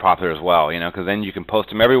course very popular as well, because then you can post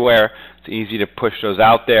them everywhere. It's easy to push those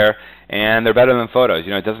out there, and they're better than photos.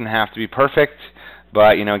 It doesn't have to be perfect,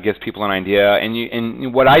 but it gives people an idea.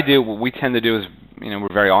 And what we tend to do is,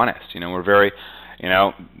 we're very honest. We're very,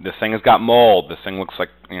 this thing has got mold. This thing looks like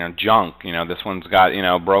junk. This one's got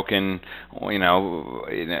broken.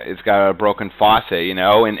 It's got a broken faucet.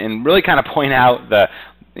 And really kind of point out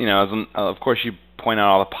of course you point out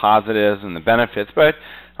all the positives and the benefits, but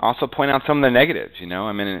also point out some of the negatives,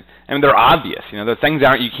 they're obvious, the things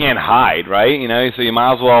you can't hide, right? So you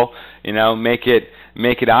might as well, make it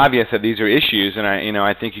make it obvious that these are issues, and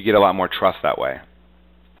I think you get a lot more trust that way.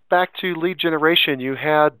 Back to lead generation, you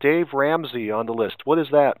had Dave Ramsey on the list. What is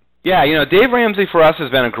that? Yeah, Dave Ramsey for us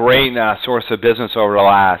has been a great source of business over the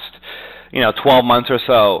last 12 months or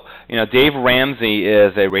so. Dave Ramsey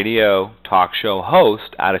is a radio talk show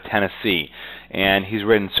host out of Tennessee, and he's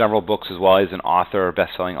written several books as well. He's an author, a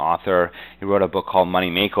best-selling author. He wrote a book called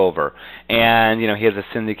Money Makeover, and he has a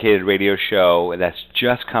syndicated radio show that's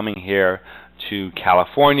just coming here to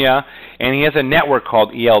California, and he has a network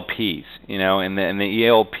called ELPs. And the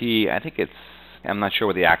ELP, I'm not sure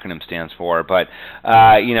what the acronym stands for, but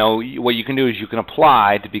what you can do is you can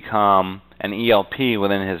apply to become an ELP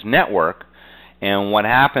within his network. And what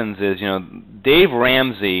happens is, Dave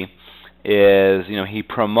Ramsey is, he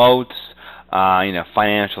promotes,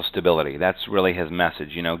 financial stability. That's really his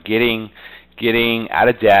message. Getting out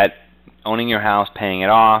of debt, owning your house, paying it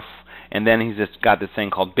off, and then he's just got this thing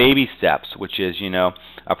called baby steps, which is,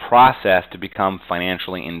 a process to become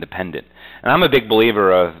financially independent. And I'm a big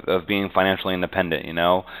believer of being financially independent.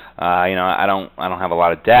 I don't have a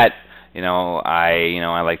lot of debt.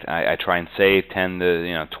 I try and save 10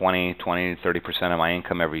 to 20 to 30% of my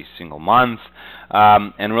income every single month,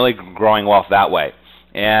 and really growing wealth that way.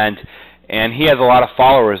 And he has a lot of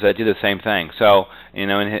followers that do the same thing. So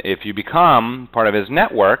and if you become part of his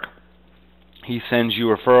network, he sends you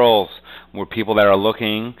referrals with people that are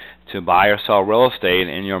looking to buy or sell real estate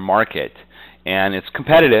in your market. And it's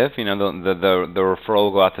competitive. The referral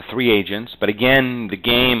will go out to 3 agents. But again, the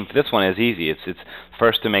game for this one is easy. It's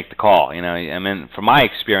first to make the call. From my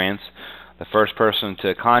experience, the first person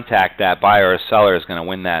to contact that buyer or seller is going to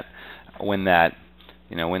win that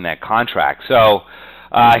contract. So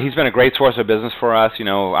he's been a great source of business for us.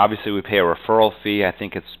 Obviously we pay a referral fee. I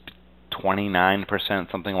think it's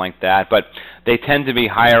 29%, something like that. But they tend to be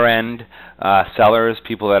higher end sellers,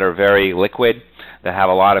 people that are very liquid, that have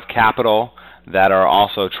a lot of capital, that are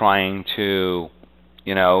also trying to,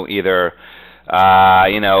 either,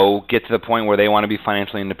 get to the point where they want to be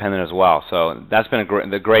financially independent as well. So that's been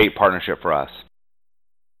a great partnership for us.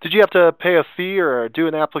 Did you have to pay a fee or do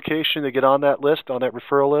an application to get on that list, on that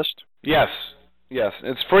referral list? Yes,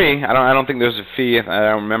 it's free. I don't think there's a fee.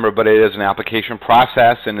 I don't remember, but it is an application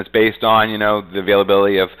process, and it's based on the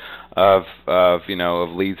availability of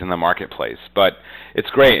leads in the marketplace. But it's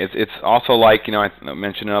great. It's also like I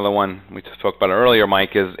mentioned another one we spoke about earlier,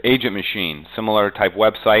 Mike, is Agent Machine, similar type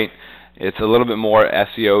website. It's a little bit more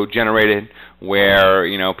SEO generated,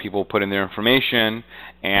 where people put in their information,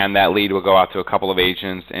 and that lead will go out to a couple of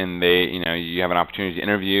agents, and they you have an opportunity to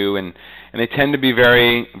interview, and they tend to be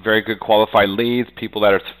very, very good qualified leads, people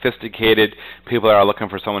that are sophisticated, people that are looking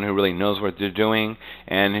for someone who really knows what they're doing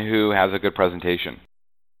and who has a good presentation.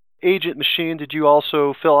 Agent Machine, did you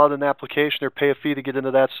also fill out an application or pay a fee to get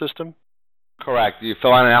into that system? Correct. You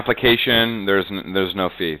fill out an application, there's no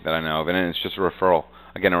fee that I know of, and it's just a referral,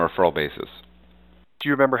 again, a referral basis. Do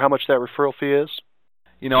you remember how much that referral fee is?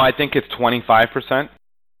 I think it's 25%.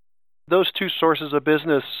 Those 2 sources of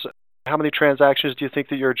business, how many transactions do you think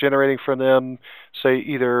that you're generating from them, say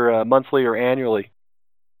either monthly or annually?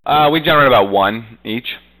 We generate about 1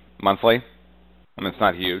 each monthly. It's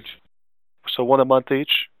not huge. So 1 a month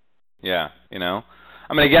each? Yeah, again,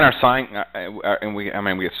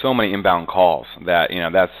 we have so many inbound calls that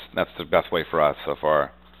that's the best way for us so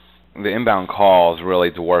far. The inbound calls really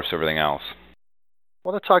dwarfs everything else. I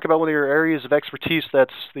want to talk about one of your areas of expertise.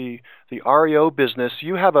 That's the REO business.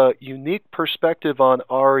 You have a unique perspective on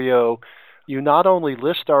REO. You not only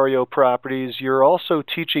list REO properties, you're also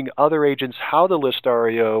teaching other agents how to list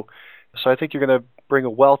REO. So I think you're going to bring a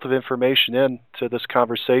wealth of information into this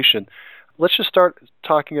conversation. Let's just start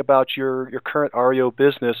talking about your current REO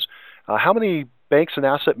business. How many banks and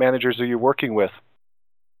asset managers are you working with?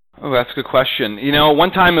 Oh, that's a good question.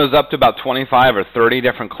 One time it was up to about 25 or 30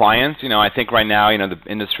 different clients. I think right now, the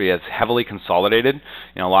industry has heavily consolidated.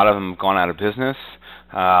 A lot of them have gone out of business.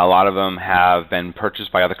 A lot of them have been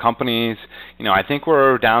purchased by other companies. I think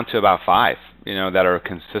we're down to about 5, that are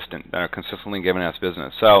consistently giving us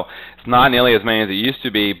business. So it's not nearly as many as it used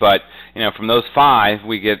to be, but, from those 5,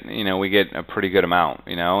 we get a pretty good amount,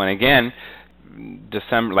 and again,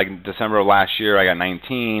 December of last year, I got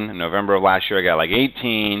 19. November of last year, I got like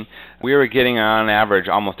 18. We were getting on average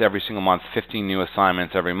almost every single month 15 new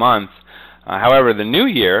assignments every month. However, the new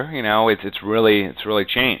year, it's really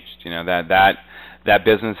changed. That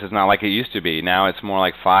business is not like it used to be. Now it's more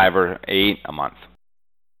like 5 or 8 a month.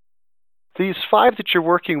 These 5 that you're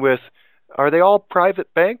working with, are they all private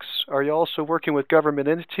banks? Are you also working with government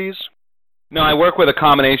entities? No, I work with a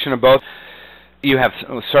combination of both. You have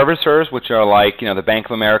servicers, which are like, the Bank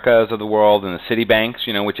of Americas of the world and the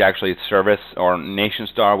Citibanks, which actually service, or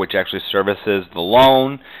NationStar, which actually services the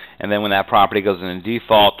loan. And then when that property goes into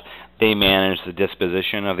default, they manage the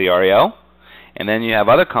disposition of the REO. And then you have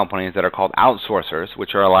other companies that are called outsourcers,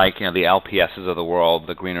 which are like, the LPSs of the world,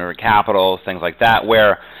 the Green River Capitals, things like that,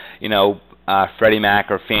 where, Freddie Mac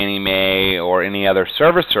or Fannie Mae or any other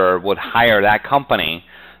servicer would hire that company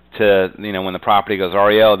to, when the property goes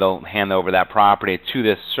REO, they'll hand over that property to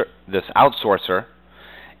this outsourcer,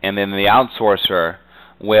 and then the outsourcer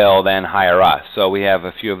will then hire us. So we have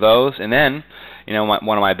a few of those. And then,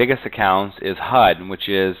 one of my biggest accounts is HUD, which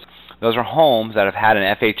is, those are homes that have had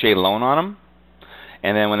an FHA loan on them.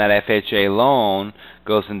 And then when that FHA loan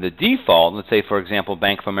goes into default, let's say, for example,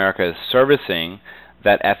 Bank of America is servicing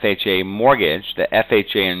that FHA mortgage, the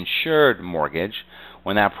FHA insured mortgage.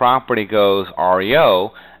 When that property goes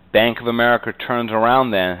REO, Bank of America turns around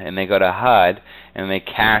then and they go to HUD and they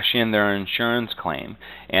cash in their insurance claim.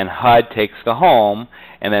 And HUD takes the home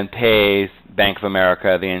and then pays Bank of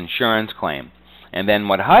America the insurance claim. And then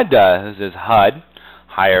what HUD does is HUD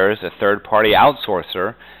hires a third-party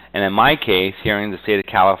outsourcer. And in my case, here in the state of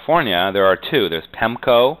California, there are two. There's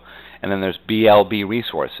PEMCO, and then there's BLB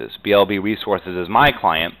Resources. BLB Resources is my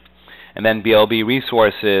client, and then BLB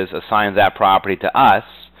Resources assigns that property to us,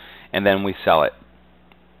 and then we sell it.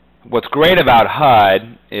 What's great about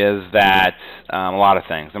HUD is that a lot of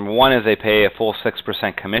things. Number one is they pay a full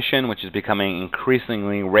 6% commission, which is becoming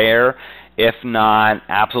increasingly rare, if not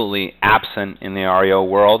absolutely absent in the REO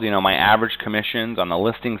world. My average commissions on the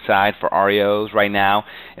listing side for REOs right now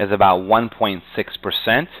is about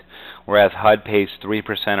 1.6%, whereas HUD pays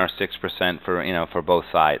 3% or 6% for both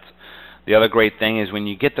sides. The other great thing is when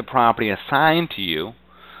you get the property assigned to you,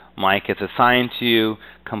 Mike, it's assigned to you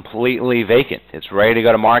completely vacant. It's ready to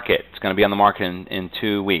go to market. It's going to be on the market in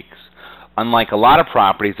 2 weeks. Unlike a lot of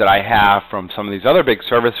properties that I have from some of these other big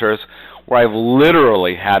servicers where I've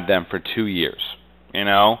literally had them for 2 years,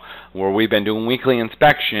 where we've been doing weekly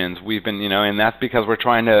inspections. We've been, and that's because we're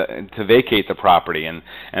trying to vacate the property, and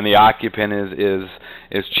the occupant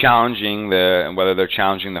is challenging whether they're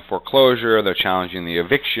challenging the foreclosure, they're challenging the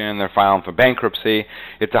eviction, they're filing for bankruptcy.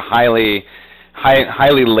 It's a highly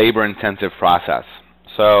labor-intensive process.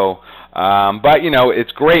 So, but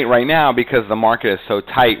it's great right now because the market is so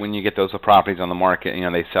tight. When you get those properties on the market,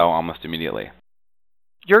 they sell almost immediately.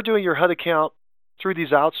 You're doing your HUD account through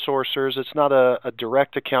these outsourcers. It's not a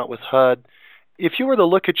direct account with HUD. If you were to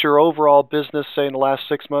look at your overall business, say in the last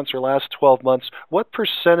 6 months or last 12 months, what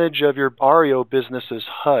percentage of your REO business is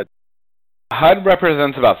HUD? HUD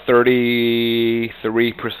represents about 33%,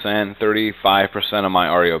 35% of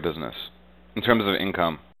my REO business in terms of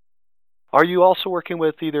income. Are you also working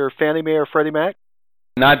with either Fannie Mae or Freddie Mac?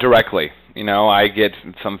 Not directly. I get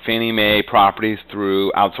some Fannie Mae properties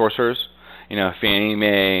through outsourcers. Fannie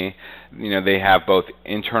Mae, they have both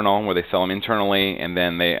internal, where they sell them internally, and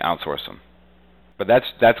then they outsource them. But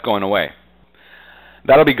that's going away.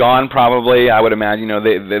 That'll be gone probably, I would imagine.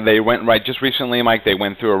 They went right just recently, Mike. They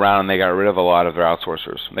went through a round and they got rid of a lot of their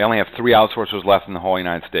outsourcers. They only have 3 outsourcers left in the whole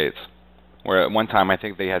United States, where at one time I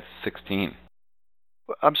think they had 16.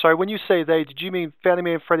 I'm sorry, when you say they, did you mean Fannie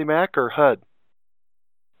Mae and Freddie Mac or HUD?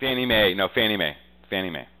 Fannie Mae. No, Fannie Mae. Fannie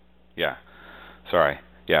Mae. Yeah. Sorry.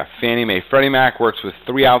 Yeah, Fannie Mae. Freddie Mac works with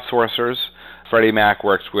 3 outsourcers. Freddie Mac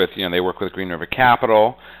works with, they work with Green River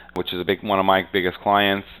Capital, which is one of my biggest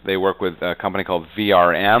clients. They work with a company called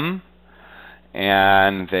VRM,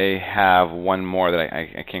 and they have one more that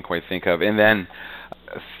I can't quite think of. And then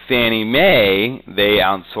Fannie Mae, they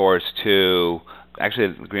outsource to,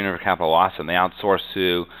 actually Green River Capital Austin, they outsource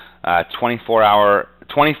to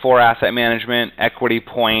 24 asset management, Equity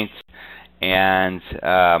Point, and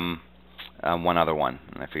one other one.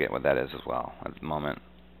 I forget what that is as well at the moment.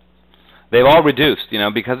 They've all reduced,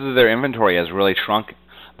 because of their inventory has really shrunk.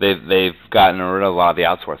 They've gotten rid of a lot of the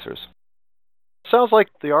outsourcers. Sounds like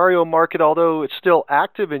the REO market, although it's still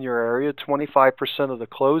active in your area, 25% of the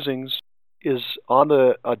closings is on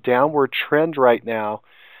a downward trend right now.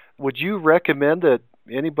 Would you recommend that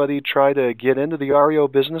anybody try to get into the REO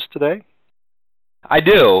business today? I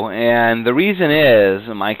do, and the reason is,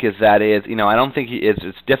 Mike, is that I don't think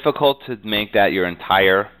it's difficult to make that your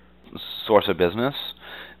entire source of business,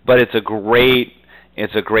 but it's a great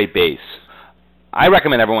base. I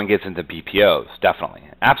recommend everyone gets into BPOs, definitely,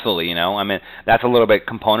 absolutely. That's a little bit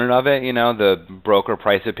component of it. The broker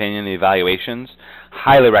price opinion, the evaluations.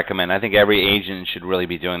 Highly recommend. I think every agent should really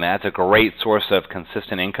be doing that. It's a great source of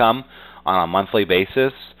consistent income on a monthly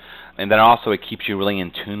basis. And then also it keeps you really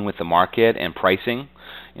in tune with the market and pricing.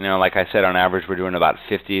 Like I said, on average we're doing about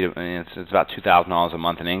it's about $2,000 a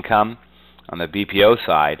month in income. on the BPO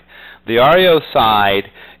side. The REO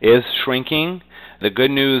side is shrinking. The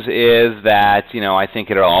good news is that, I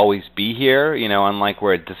think it'll always be here, unlike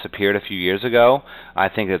where it disappeared a few years ago. I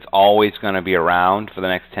think it's always going to be around for the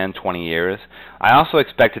next 10, 20 years. I also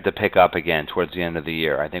expect it to pick up again towards the end of the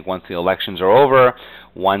year. I think once the elections are over,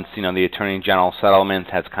 once, the Attorney General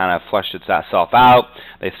settlement has kind of flushed itself out,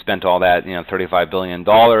 they've spent all that, $35 billion,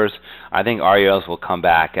 I think REOs will come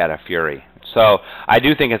back at a fury. So I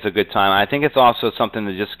do think it's a good time. I think it's also something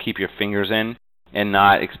to just keep your fingers in and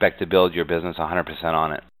not expect to build your business 100%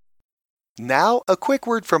 on it. Now, a quick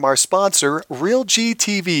word from our sponsor, RealG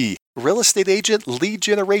TV, Real Estate Agent Lead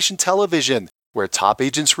Generation Television, where top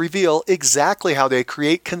agents reveal exactly how they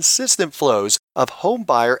create consistent flows of home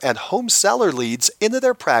buyer and home seller leads into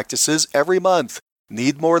their practices every month.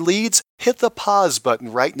 Need more leads? Hit the pause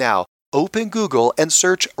button right now. Open Google and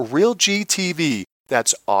search RealG TV.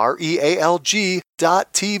 That's REALG.TV.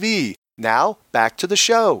 Now, back to the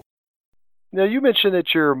show. Now, you mentioned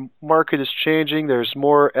that your market is changing. There's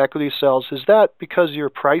more equity sales. Is that because your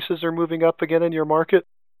prices are moving up again in your market?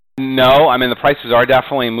 No, the prices are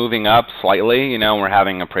definitely moving up slightly. We're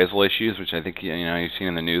having appraisal issues, which I think you've seen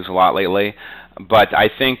in the news a lot lately. But I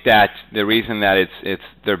think that the reason that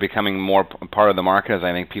they're becoming more part of the market is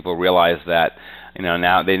I think people realize that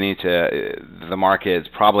now they need to. The market is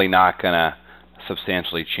probably not going to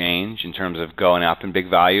substantially change in terms of going up in big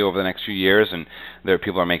value over the next few years, and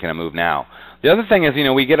people are making a move now. The other thing is,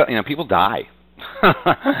 we get, people die.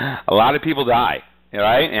 A lot of people die,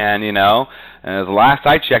 right? And, the last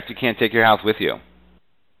I checked, you can't take your house with you.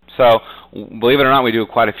 So, believe it or not, we do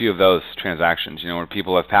quite a few of those transactions, where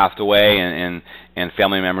people have passed away and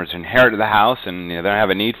family members inherited the house and they don't have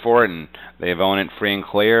a need for it and they've owned it free and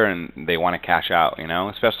clear and they want to cash out,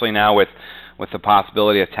 especially now with the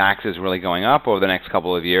possibility of taxes really going up over the next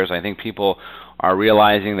couple of years. I think people are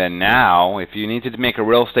realizing that now, if you need to make a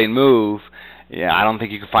real estate move, I don't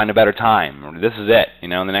think you can find a better time. This is it. In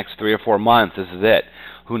the next 3 or 4 months, this is it.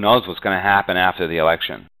 Who knows what's going to happen after the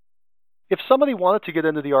election? If somebody wanted to get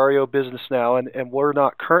into the REO business now and we're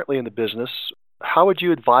not currently in the business, how would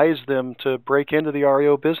you advise them to break into the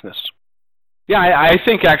REO business? Yeah, I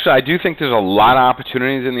do think there's a lot of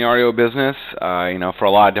opportunities in the REO business, for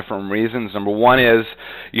a lot of different reasons. Number one is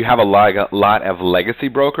you have a lot of legacy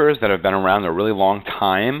brokers that have been around a really long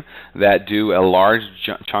time that do a large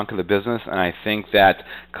chunk of the business, and I think that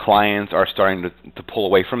clients are starting to pull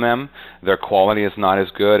away from them. Their quality is not as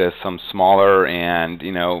good as some smaller and,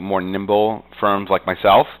 more nimble firms like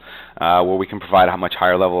myself, where we can provide a much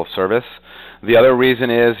higher level of service. The other reason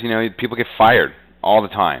is, people get fired all the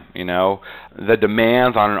time. The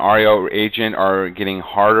demands on an REO agent are getting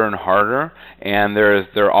harder and harder, and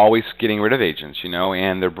they're always getting rid of agents,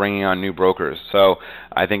 and they're bringing on new brokers. So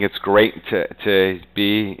I think it's great to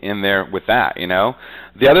be in there with that,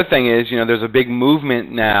 The other thing is, there's a big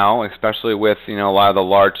movement now, especially with, a lot of the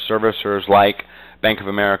large servicers like Bank of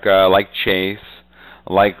America, like Chase,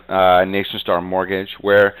 like Nation Star Mortgage,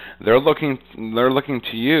 where they're looking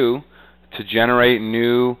to you to generate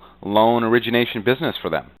new loan origination business for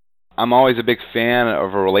them. I'm always a big fan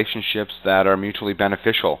of relationships that are mutually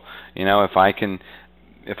beneficial. If I can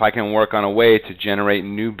work on a way to generate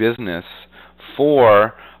new business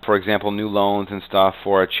for example, new loans and stuff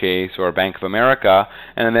for a Chase or a Bank of America,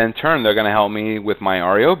 and then in turn they're going to help me with my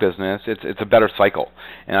REO business, it's a better cycle.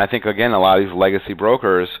 And I think, again, a lot of these legacy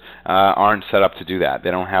brokers aren't set up to do that. They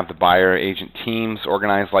don't have the buyer-agent teams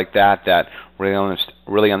organized like that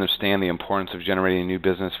really understand the importance of generating new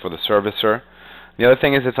business for the servicer. The other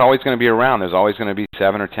thing is it's always going to be around. There's always going to be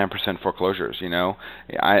 7 or 10% foreclosures,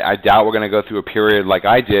 I doubt we're going to go through a period like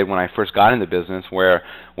I did when I first got into business where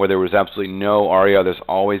there was absolutely no REO. There's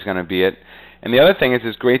always going to be it. And the other thing is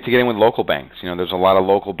it's great to get in with local banks. There's a lot of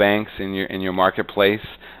local banks in your marketplace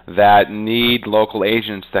that need local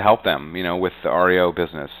agents to help them, with the REO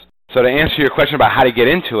business. So to answer your question about how to get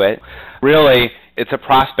into it, really it's a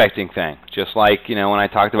prospecting thing. Just like, when I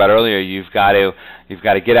talked about earlier, you've got to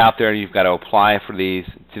get out there, you've got to apply to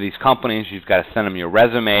these companies, you've got to send them your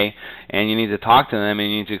resume, and you need to talk to them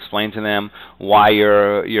and you need to explain to them why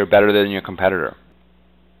you're better than your competitor.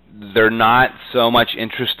 They're not so much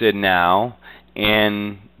interested now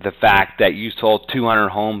in the fact that you sold 200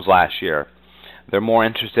 homes last year. They're more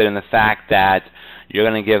interested in the fact that you're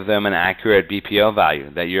going to give them an accurate BPO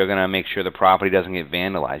value, that you're going to make sure the property doesn't get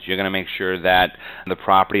vandalized. You're going to make sure that the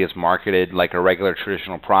property is marketed like a regular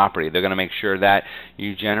traditional property. They're going to make sure that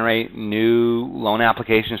you generate new loan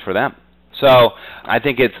applications for them. So I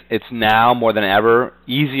think it's now more than ever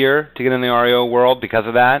easier to get in the REO world because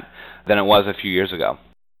of that than it was a few years ago.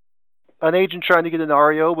 An agent trying to get into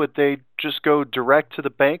REO, would they just go direct to the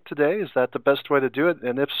bank today? Is that the best way to do it?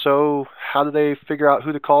 And if so, how do they figure out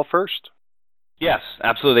who to call first? Yes,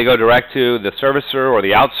 absolutely. They go direct to the servicer or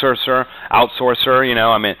the outsourcer.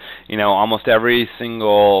 Almost every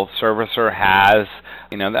single servicer has,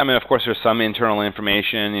 of course, there's some internal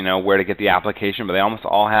information, where to get the application, but they almost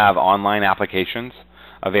all have online applications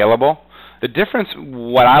available. The difference,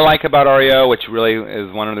 what I like about REO, which really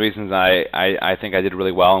is one of the reasons I think I did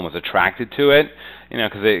really well and was attracted to it,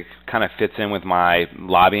 because it kind of fits in with my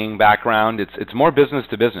lobbying background. It's more business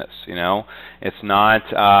to business. It's not,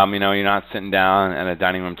 you're not sitting down at a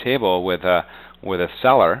dining room table with a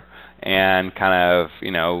seller and kind of,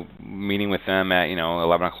 meeting with them at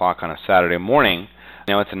 11 o'clock on a Saturday morning.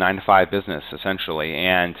 It's a 9 to 5 business essentially,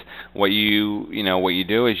 and what you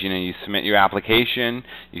do is you submit your application,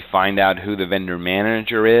 you find out who the vendor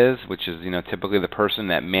manager is, which is typically the person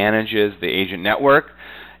that manages the agent network,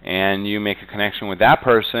 and you make a connection with that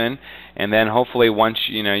person, and then hopefully once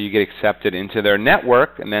you get accepted into their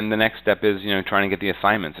network, and then the next step is trying to get the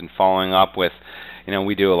assignments and following up with.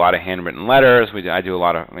 We do a lot of handwritten letters. I do a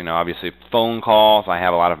lot of, obviously phone calls. I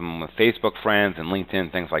have a lot of them with Facebook friends and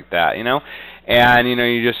LinkedIn, things like that, And,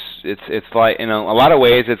 it's like, in a lot of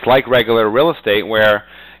ways, it's like regular real estate where,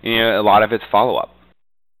 a lot of it's follow-up.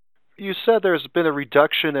 You said there's been a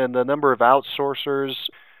reduction in the number of outsourcers.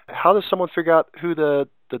 How does someone figure out who the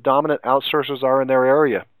dominant outsourcers are in their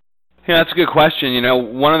area? Yeah, that's a good question.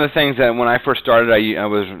 One of the things that when I first started,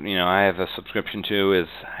 I have a subscription to is,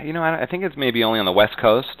 I think it's maybe only on the West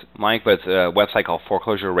Coast, Mike, but it's a website called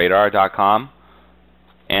foreclosureradar.com.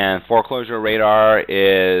 And Foreclosure Radar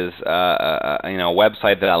is, a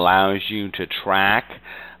website that allows you to track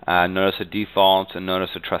notice of defaults and notice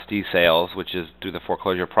of trustee sales, which is through the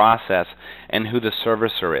foreclosure process, and who the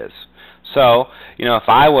servicer is. So, if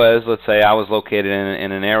I was, let's say I was located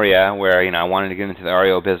in an area where, I wanted to get into the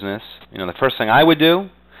REO business, the first thing I would do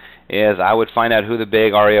is I would find out who the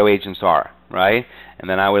big REO agents are, right? And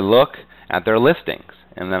then I would look at their listings.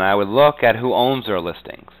 And then I would look at who owns their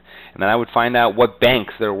listings. And then I would find out what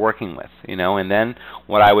banks they're working with, And then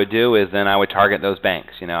what I would do is then I would target those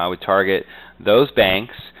banks. I would target those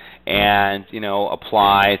banks and,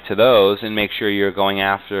 apply to those and make sure you're going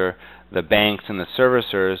after the banks and the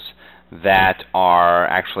servicers that are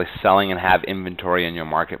actually selling and have inventory in your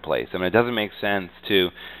marketplace. It doesn't make sense to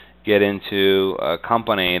get into a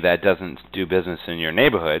company that doesn't do business in your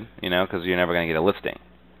neighborhood, because you're never going to get a listing.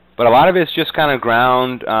 But a lot of it's just kind of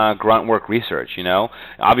grunt work research,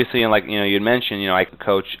 Obviously, and like, you'd mentioned,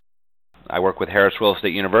 I work with Harris Real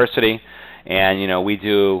Estate University, and, we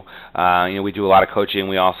do a lot of coaching.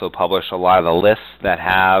 We also publish a lot of the lists that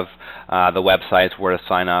have the websites where to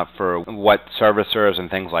sign up for what servicers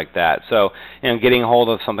and things like that. So, getting a hold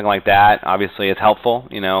of something like that obviously is helpful,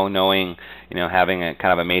 knowing, having a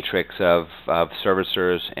kind of a matrix of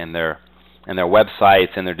servicers and their websites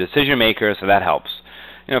and their decision makers, so that helps.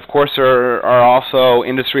 Of course, there are also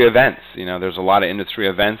industry events. There's a lot of industry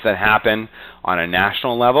events that happen on a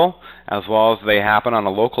national level as well as they happen on a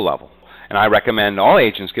local level. And I recommend all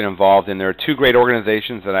agents get involved, and there are two great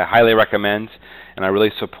organizations that I highly recommend, and I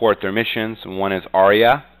really support their missions. One is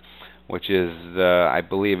ARIA, which is, I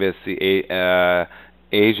believe it's the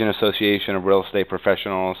Asian Association of Real Estate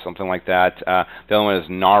Professionals, something like that. The other one is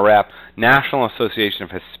NAREP, National Association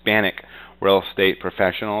of Hispanic Real Estate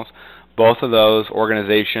Professionals. Both of those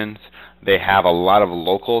organizations, they have a lot of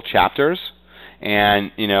local chapters,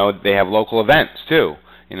 and, they have local events, too.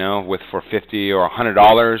 For $50 or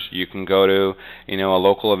 $100, you can go to, a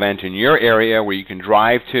local event in your area where you can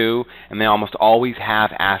drive to, and they almost always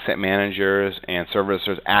have asset managers and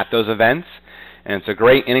servicers at those events. And it's a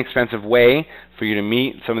great, inexpensive way for you to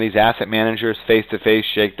meet some of these asset managers face-to-face,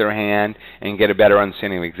 shake their hand, and get a better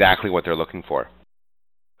understanding of exactly what they're looking for.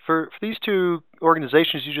 For these two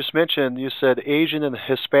organizations you just mentioned, you said Asian and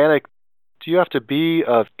Hispanic. Do you have to be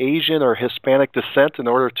of Asian or Hispanic descent in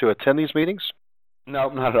order to attend these meetings? No,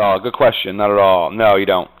 not at all. Good question. Not at all. No, you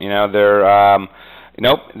don't. They're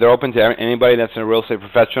they're open to anybody that's a real estate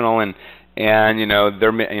professional, and they're I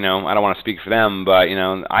don't want to speak for them, but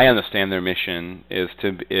I understand their mission is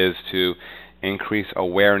to increase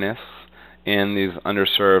awareness in these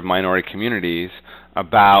underserved minority communities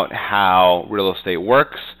about how real estate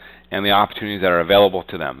works and the opportunities that are available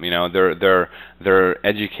to them. They're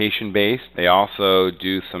education based. They also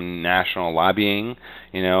do some national lobbying,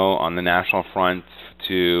 on the national front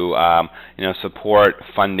to support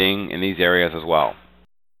funding in these areas as well.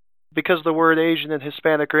 Because the word Asian and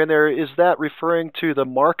Hispanic are in there, is that referring to the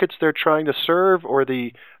markets they're trying to serve or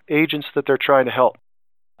the agents that they're trying to help?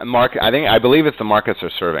 I believe it's the markets they're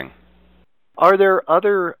serving. Are there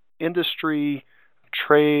other industry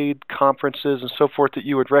trade conferences and so forth that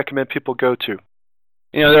you would recommend people go to?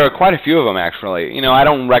 There are quite a few of them actually. I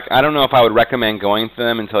don't know if I would recommend going to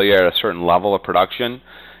them until you're at a certain level of production.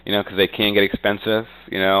 Because they can get expensive.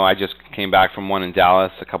 I just came back from one in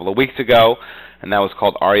Dallas a couple of weeks ago, and that was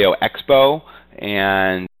called REO Expo,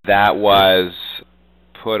 and that was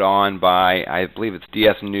put on by, I believe it's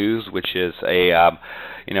DS News, which is again,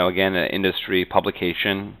 an industry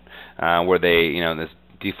publication where they, this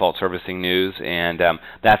default servicing news, and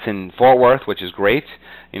that's in Fort Worth, which is great.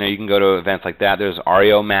 You can go to events like that. There's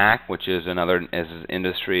REO Mac, which is another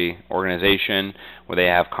industry organization where they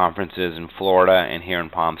have conferences in Florida and here in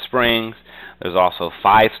Palm Springs. There's also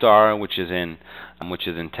Five Star, which is in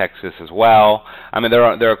Texas as well.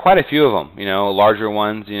 There are quite a few of them. Larger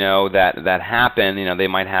ones. That happen. They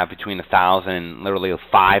might have between 1,000 and literally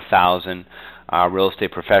 5,000 real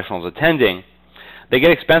estate professionals attending. They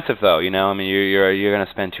get expensive though, you're going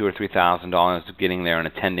to spend $2,000 or $3,000 getting there and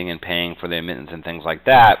attending and paying for the admittance and things like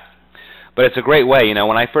that. But it's a great way.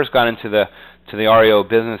 When I first got into the REO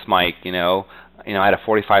business, Mike, I had a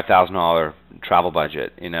 $45,000 travel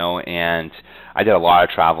budget, and I did a lot of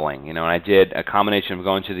traveling, and I did a combination of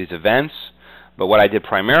going to these events, but what I did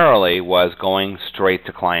primarily was going straight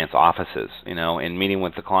to clients' offices, and meeting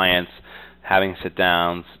with the clients, having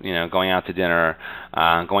sit-downs, going out to dinner,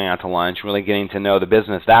 going out to lunch, really getting to know the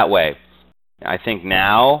business that way. I think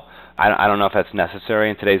now, I don't know if that's necessary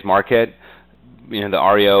in today's market.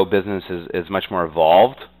 The REO business is much more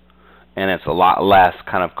evolved, and it's a lot less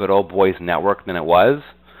kind of good old boys network than it was.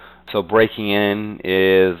 So breaking in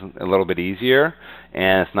is a little bit easier,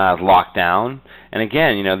 and it's not as locked down. And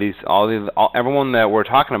again, everyone that we're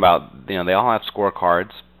talking about, they all have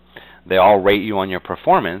scorecards. They all rate you on your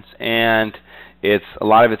performance, and a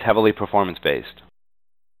lot of it's heavily performance-based.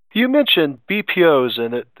 You mentioned BPOs,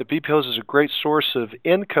 and the BPOs is a great source of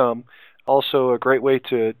income, also a great way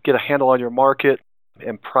to get a handle on your market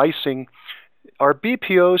and pricing. Are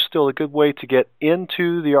BPOs still a good way to get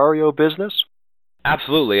into the REO business?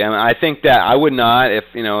 Absolutely. I think that I would not, if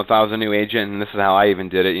I was a new agent, and this is how I even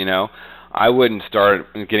did it, I wouldn't start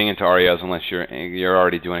getting into REOs unless you're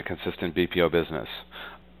already doing a consistent BPO business.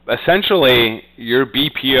 Essentially, your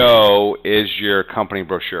BPO is your company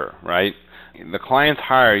brochure, right? The clients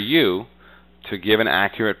hire you to give an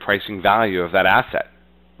accurate pricing value of that asset,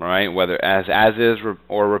 right? Whether as is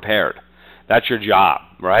or repaired. That's your job,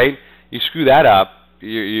 right? You screw that up,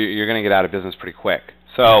 you're going to get out of business pretty quick.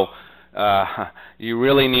 So you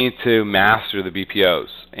really need to master the BPOs.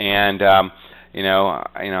 And I'll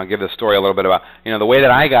give the story a little bit about, the way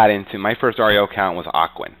that I got into my first REO account was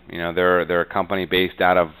Aquin. They're a company based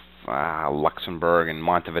out of Luxembourg and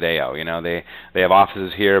Montevideo. They have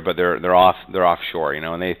offices here, but they're offshore.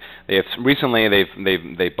 And they recently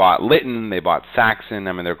they bought Lytton, they bought Saxon.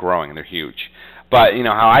 They're growing, they're huge. But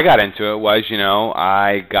how I got into it was,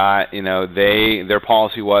 I got, their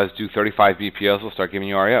policy was do 35 BPOs, we'll start giving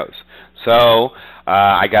you REOs. So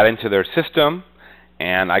I got into their system.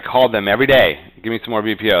 And I called them every day, give me some more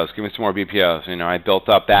BPOs, give me some more BPOs. I built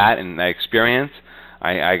up that and that experience.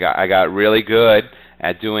 I got really good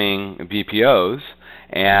at doing BPOs.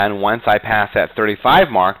 And once I passed that 35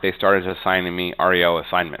 mark, they started assigning me REO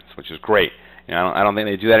assignments, which is great. I don't think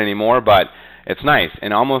they do that anymore, but it's nice.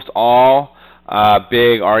 And almost all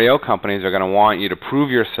big REO companies are going to want you to prove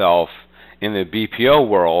yourself in the BPO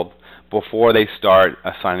world before they start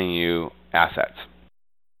assigning you assets.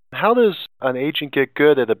 How does an agent get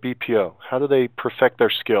good at a BPO? How do they perfect their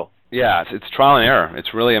skill? Yeah, it's trial and error.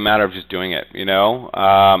 It's really a matter of just doing it,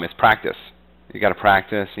 It's practice. You got to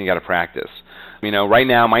practice, and you got to practice. Right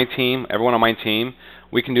now, my team, everyone on my team,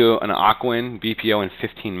 we can do an Aquin BPO in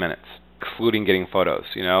 15 minutes, including getting photos,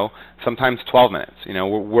 Sometimes 12 minutes.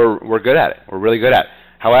 We're good at it. We're really good at it.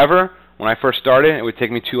 However, when I first started, it would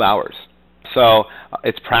take me 2 hours. So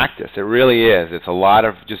it's practice. It really is. It's a lot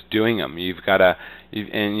of just doing them. You've got to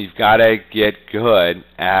get good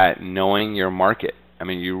at knowing your market.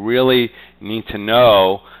 You really need to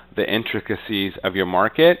know the intricacies of your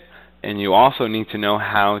market, and you also need to know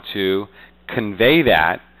how to convey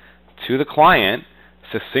that to the client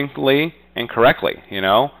succinctly and correctly.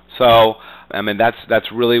 So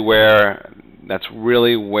that's really where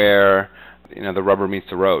the rubber meets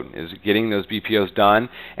the road, is getting those BPOs done,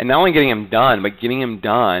 and not only getting them done, but getting them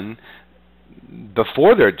done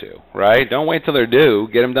before they're due, right? Don't wait till they're due.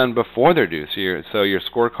 Get them done before they're due, so your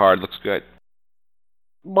scorecard looks good.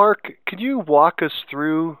 Mark, could you walk us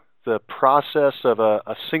through the process of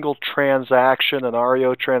a single transaction, an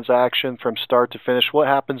REO transaction, from start to finish? What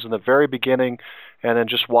happens in the very beginning, and then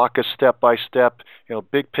just walk us step by step,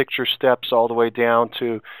 big picture steps all the way down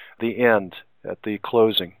to the end at the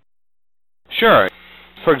closing. Sure.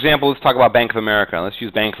 For example, let's talk about Bank of America. Let's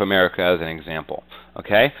use Bank of America as an example.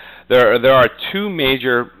 Okay, there are two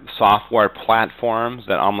major software platforms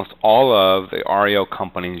that almost all of the REO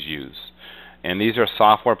companies use, and these are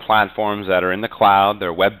software platforms that are in the cloud.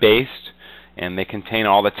 They're web-based, and they contain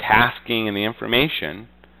all the tasking and the information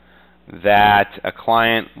that a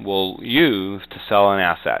client will use to sell an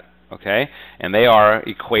asset. Okay, and they are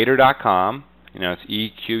Equator.com. It's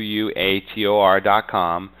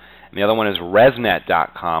EQUATOR.com. And the other one is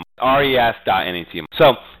resnet.com, res.net.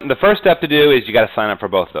 So the first step to do is you got to sign up for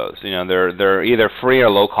both those. They're either free or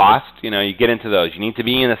low cost. You get into those. You need to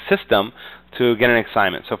be in a system to get an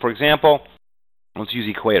assignment. So for example, let's use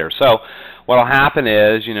Equator. So what will happen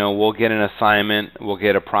is, we'll get an assignment, we'll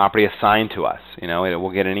get a property assigned to us.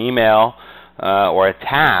 We'll get an email or a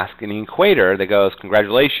task in Equator that goes,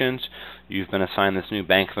 congratulations, you've been assigned this new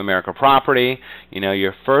Bank of America property.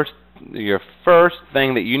 Your first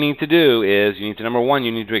thing that you need to do is number one,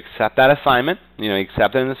 you need to accept that assignment,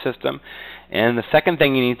 accept it in the system. And the second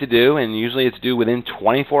thing you need to do, and usually it's due within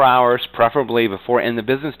 24 hours, preferably before end of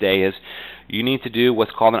business day, is you need to do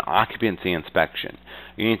what's called an occupancy inspection.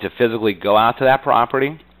 You need to physically go out to that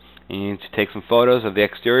property, and you need to take some photos of the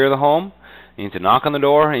exterior of the home. You need to knock on the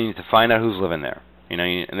door, and you need to find out who's living there. And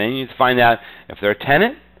then you need to find out if they're a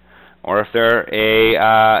tenant or if they're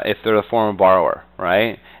a former borrower,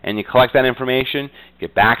 right? And you collect that information,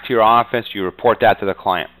 get back to your office, you report that to the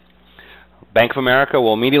client. Bank of America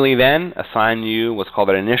will immediately then assign you what's called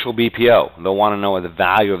an initial BPO. They'll want to know the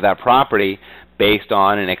value of that property based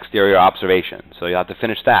on an exterior observation. So you'll have to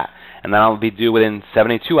finish that. And that'll be due within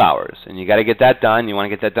 72 hours. And you got to get that done. You want to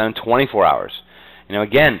get that done in 24 hours.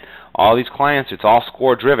 Again, all these clients, it's all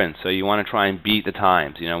score driven. So you want to try and beat the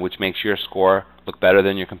times, which makes your score look better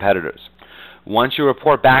than your competitors. Once you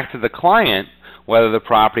report back to the client whether the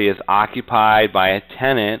property is occupied by a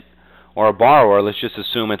tenant or a borrower, let's just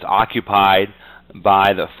assume it's occupied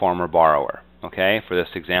by the former borrower, okay, for this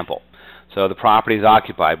example. So the property is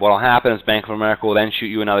occupied. What will happen is Bank of America will then shoot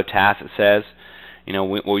you another task that says,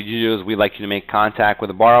 what you do is we'd like you to make contact with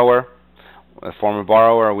the borrower, a former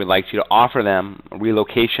borrower. We'd like you to offer them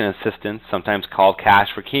relocation assistance, sometimes called cash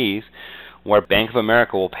for keys, where Bank of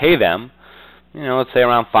America will pay them, let's say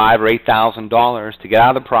around $5,000 or $8,000 to get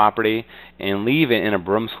out of the property and leave it in a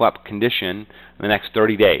broom-swept condition in the next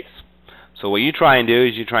 30 days. So what you try and do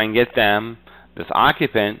is you try and get them, this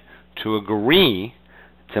occupant, to agree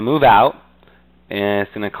to move out, and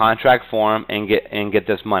it's in a contract form, and get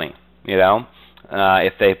this money,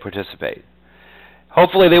 if they participate.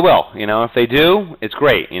 Hopefully they will. If they do, it's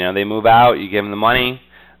great. They move out, you give them the money,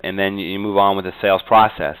 and then you move on with the sales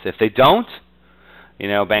process. If they don't,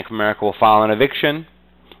 Bank of America will file an eviction.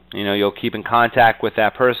 You'll keep in contact with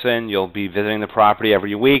that person. You'll be visiting the property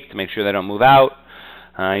every week to make sure they don't move out.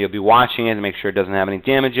 You'll be watching it to make sure it doesn't have any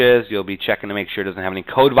damages. You'll be checking to make sure it doesn't have any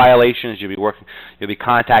code violations. You'll be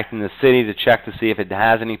contacting the city to check to see if it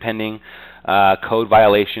has any pending code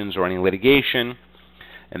violations or any litigation.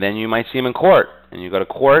 And then you might see them in court. And you go to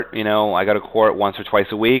court. I go to court once or twice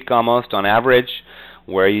a week almost on average,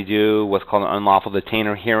 where you do what's called an unlawful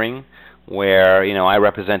detainer hearing, where I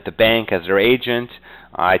represent the bank as their agent.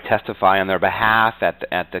 I testify on their behalf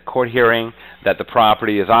at the court hearing that the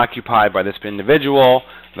property is occupied by this individual.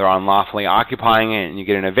 They're unlawfully occupying it, and you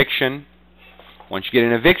get an eviction. Once you get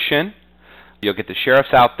an eviction, you'll get the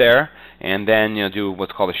sheriffs out there, and then you'll do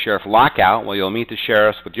what's called a sheriff lockout. Well, you'll meet the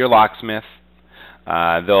sheriffs with your locksmith.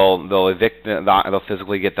 They'll evict. They'll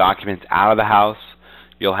physically get the occupants out of the house.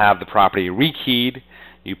 You'll have the property rekeyed.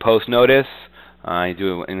 You post notice. You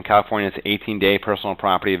do in California, it's an 18-day personal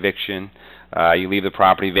property eviction. You leave the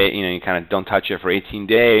property, you kind of don't touch it for 18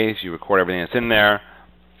 days. You record everything that's in there,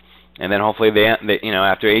 and then hopefully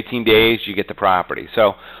after 18 days you get the property.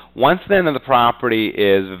 So once then the property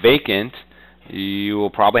is vacant, you will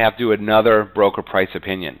probably have to do another broker price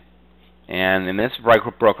opinion. And in this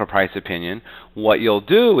broker price opinion, what you'll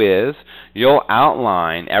do is you'll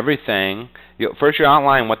outline everything. First, you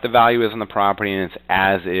outline what the value is on the property in its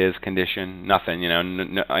as-is condition. Nothing,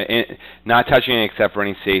 not touching it except for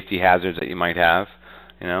any safety hazards that you might have.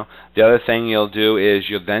 The other thing you'll do is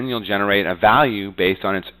you'll generate a value based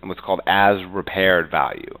on its what's called as-repaired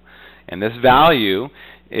value, and this value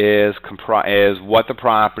is what the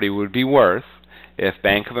property would be worth if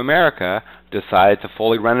Bank of America decided to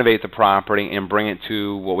fully renovate the property and bring it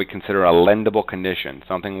to what we consider a lendable condition,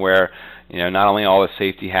 something where not only all the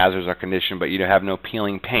safety hazards are conditioned, but you have no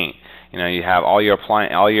peeling paint. You have all your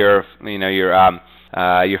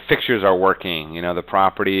your fixtures are working. The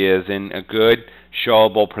property is in a good,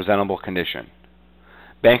 showable, presentable condition.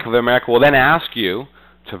 Bank of America will then ask you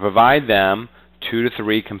to provide them 2 to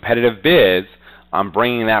 3 competitive bids on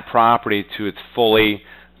bringing that property to its fully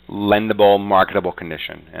lendable, marketable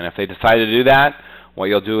condition. And if they decide to do that, what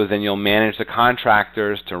you'll do is then you'll manage the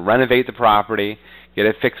contractors to renovate the property, get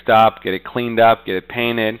it fixed up, get it cleaned up, get it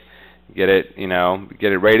painted, get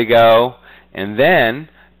it ready to go, and then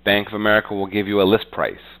Bank of America will give you a list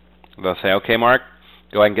price. They'll say, okay, Mark,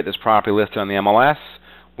 go ahead and get this property listed on the MLS.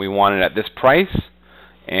 We want it at this price,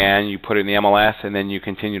 and you put it in the MLS, and then you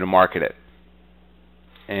continue to market it.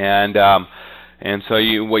 And so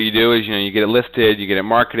what you do is, you get it listed, you get it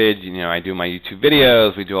marketed. I do my YouTube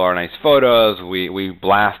videos, we do all our nice photos, we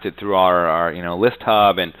blast it through our list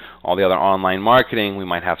hub and all the other online marketing. We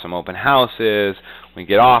might have some open houses, we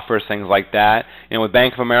get offers, things like that. With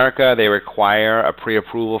Bank of America, they require a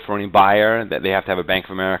pre-approval for any buyer, that they have to have a Bank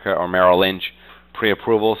of America or Merrill Lynch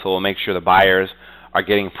pre-approval. So we'll make sure the buyers are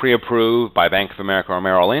getting pre-approved by Bank of America or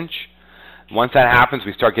Merrill Lynch. Once that happens,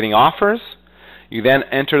 we start getting offers. You then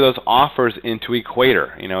enter those offers into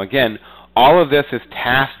Equator. Again, all of this is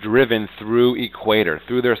task-driven through Equator,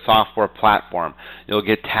 through their software platform. You'll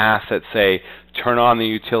get tasks that say, turn on the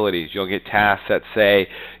utilities. You'll get tasks that say,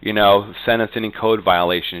 send us any code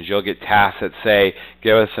violations. You'll get tasks that say,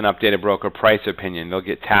 give us an updated broker price opinion. You'll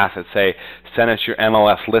get tasks that say, send us your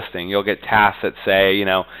MLS listing. You'll get tasks that say,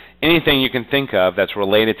 anything you can think of that's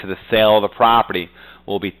related to the sale of the property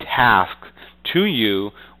will be tasked to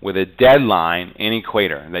you with a deadline in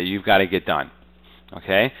Equator that you've got to get done.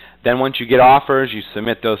 Okay? Then once you get offers, you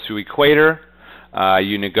submit those to Equator.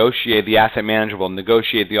 You negotiate, the asset manager will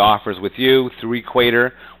negotiate the offers with you through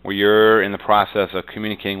Equator, where you're in the process of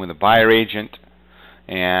communicating with the buyer agent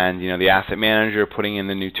and the asset manager putting in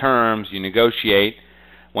the new terms. You negotiate.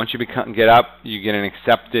 Once you get you get an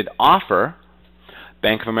accepted offer.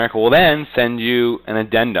 Bank of America will then send you an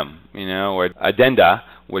addendum, or addenda,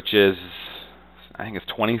 which is, I think it's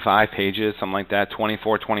 25 pages, something like that,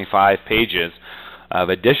 24, 25 pages of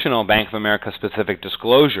additional Bank of America specific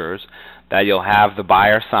disclosures that you'll have the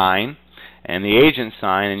buyer sign and the agent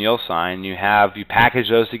sign and you'll sign. You package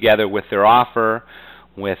those together with their offer,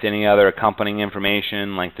 with any other accompanying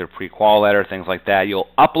information like their pre-qual letter, things like that. You'll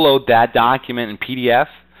upload that document in PDF.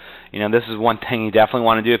 This is one thing you definitely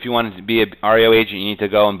want to do. If you want to be an REO agent, you need to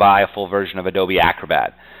go and buy a full version of Adobe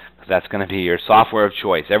Acrobat, because that's going to be your software of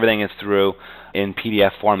choice. Everything is through in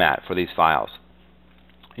PDF format for these files.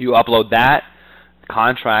 You upload that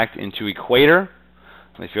contract into Equator.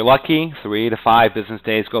 If you're lucky, 3 to 5 business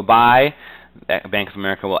days go by, Bank of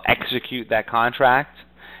America will execute that contract,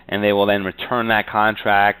 and they will then return that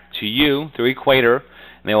contract to you through Equator.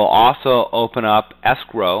 And they will also open up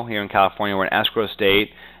escrow. Here in California, we're an escrow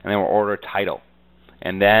state, and they will order title.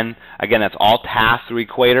 And then, again, that's all tasked through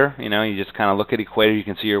Equator. You just kind of look at Equator. You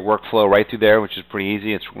can see your workflow right through there, which is pretty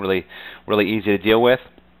easy. It's really, really easy to deal with.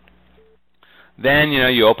 Then,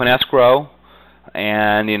 you open escrow,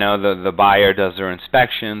 and, the buyer does their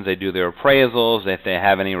inspections. They do their appraisals. If they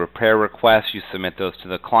have any repair requests, you submit those to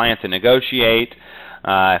the client to negotiate.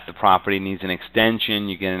 If the property needs an extension,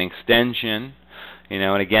 you get an extension.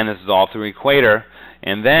 And again, this is all through Equator.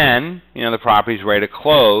 And then, the property's ready to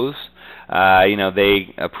close.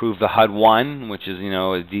 They approve the HUD-1, which is,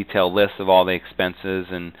 a detailed list of all the expenses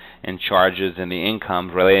and charges and the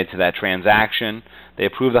incomes related to that transaction. They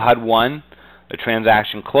approve the HUD-1, the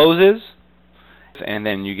transaction closes, and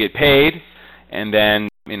then you get paid, and then,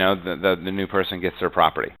 the new person gets their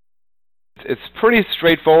property. It's pretty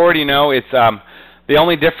straightforward. It's the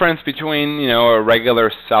only difference between, a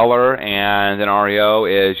regular seller and an REO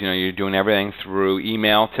is, you're doing everything through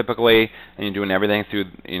email typically, and you're doing everything through,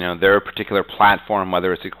 their particular platform,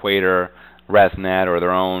 whether it's Equator, ResNet, or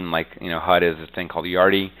their own, like, HUD is a thing called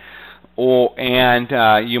Yardi.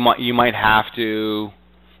 You might have to,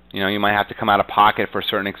 come out of pocket for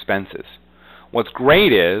certain expenses. What's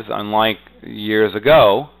great is, unlike years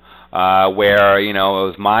ago, where it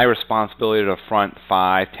was my responsibility to front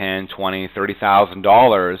 $5,000, $10,000, $20,000,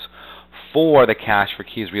 $30,000 for the cash for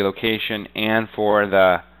keys relocation and for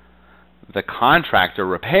the contractor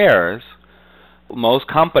repairs. Most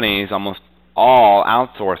companies, almost all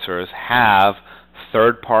outsourcers, have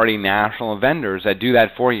third-party national vendors that do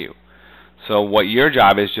that for you. So what your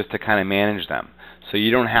job is just to kind of manage them. So you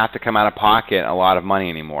don't have to come out of pocket a lot of money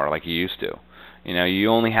anymore like you used to. You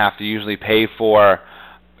only have to usually pay for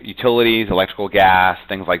utilities, electrical, gas,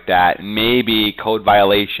 things like that, maybe code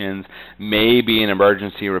violations, maybe an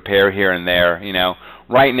emergency repair here and there.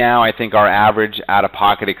 Right now I think our average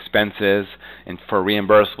out-of-pocket expenses for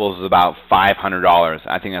reimbursables is about $500.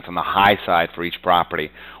 I think that's on the high side for each property.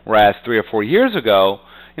 Whereas 3 or 4 years ago,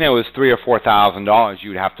 it was $3,000 or $4,000 you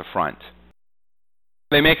would have to front.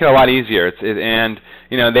 They make it a lot easier, and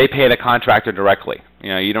they pay the contractor directly.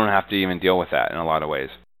 You don't have to even deal with that in a lot of ways.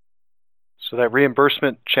 So that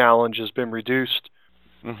reimbursement challenge has been reduced.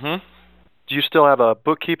 Mm-hmm. Do you still have a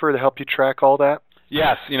bookkeeper to help you track all that?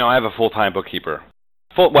 Yes, I have a full-time bookkeeper.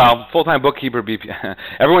 Full-time bookkeeper.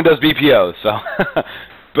 Everyone does BPOs, so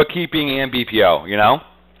bookkeeping and BPO.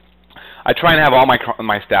 I try and have all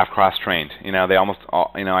my staff cross-trained. They almost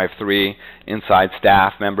all, I have 3 inside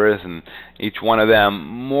staff members, and each one of them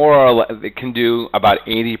more or less they can do about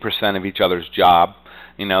 80% of each other's job.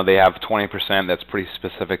 They have 20% that's pretty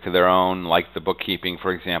specific to their own, like the bookkeeping,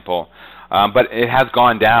 for example. But it has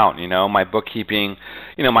gone down. My bookkeeping,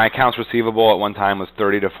 my accounts receivable at one time was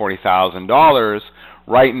 $30,000 to $40,000.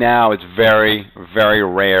 Right now, it's very, very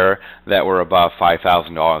rare that we're above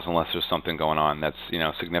 $5,000 unless there's something going on that's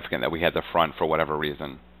significant that we had to front for whatever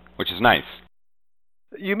reason, which is nice.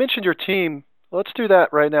 You mentioned your team. Let's do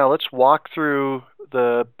that right now. Let's walk through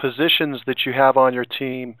the positions that you have on your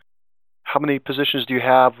team. How many positions do you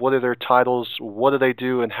have? What are their titles? What do they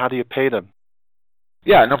do, and how do you pay them?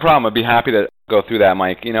 Yeah, no problem. I'd be happy to go through that,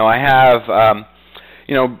 Mike. I have,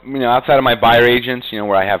 outside of my buyer agents,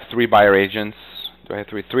 where I have 3 buyer agents. Do I have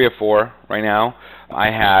 3 or 4 right now?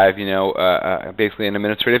 I have, basically an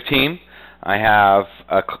administrative team. I have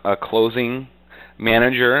a closing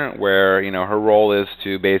manager where, her role is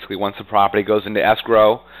to basically, once the property goes into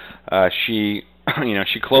escrow, she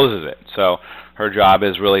closes it. So her job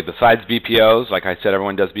is really, besides BPOs, like I said,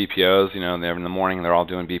 everyone does BPOs, they're in the morning, they're all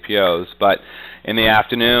doing BPOs, but in the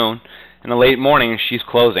afternoon, in the late morning, she's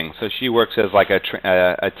closing. So she works as like a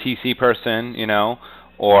TC person,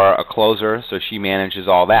 or a closer, so she manages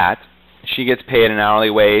all that. She gets paid an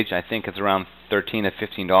hourly wage. I think it's around $13 to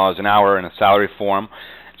 $15 an hour in a salary form.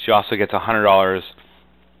 She also gets $100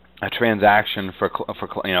 a transaction for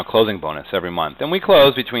closing bonus every month. And we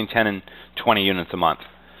close between 10 and 20 units a month.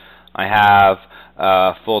 I have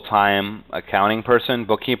a full-time accounting person,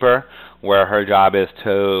 bookkeeper, where her job is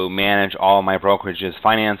to manage all of my brokerage's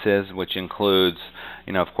finances, which includes,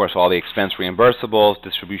 of course, all the expense reimbursables,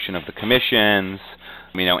 distribution of the commissions,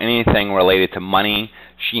 anything related to money.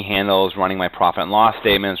 She handles running my profit and loss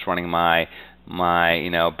statements, running my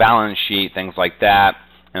balance sheet, things like that,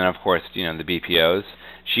 and of course, the BPOs.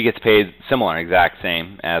 She gets paid similar, exact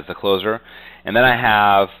same as the closer. And then I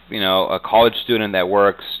have, a college student that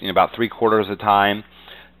works about 3/4 of the time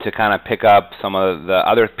to kind of pick up some of the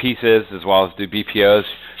other pieces as well as do BPOs.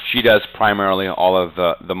 She does primarily all of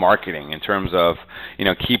the marketing in terms of,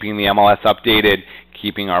 keeping the MLS updated,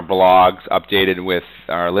 keeping our blogs updated with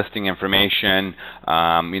our listing information,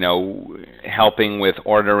 helping with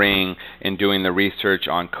ordering and doing the research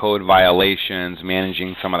on code violations,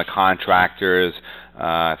 managing some of the contractors,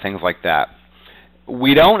 things like that.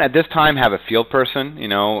 We don't at this time have a field person.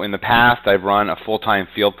 In the past I've run a full-time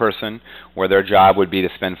field person where their job would be to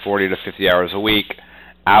spend 40 to 50 hours a week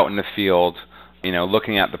out in the field,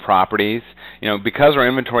 looking at the properties. Because our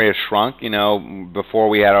inventory has shrunk, before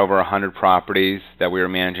we had over 100 properties that we were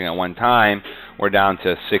managing at one time, we're down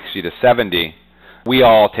to 60 to 70. We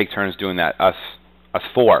all take turns doing that, us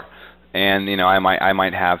 4. And, I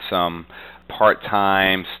might have some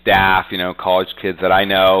part-time staff, college kids that I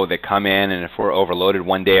know that come in, and if we're overloaded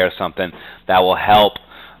one day or something, that will help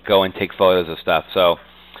go and take photos of stuff. So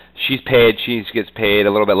she gets paid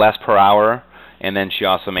a little bit less per hour, and then she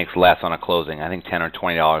also makes less on a closing, I think $10 or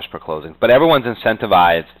 $20 per closing. But everyone's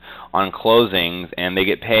incentivized on closings, and they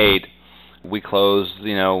get paid. We close,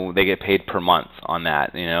 they get paid per month on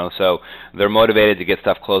that, so they're motivated to get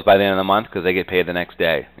stuff closed by the end of the month because they get paid the next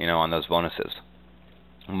day, on those bonuses.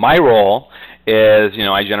 My role is,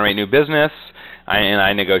 I generate new business, and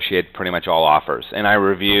I negotiate pretty much all offers. And I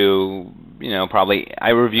review, I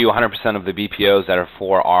review 100% of the BPOs that are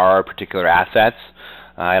for our particular assets.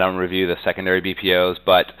 I don't review the secondary BPOs,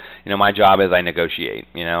 but, my job is I negotiate.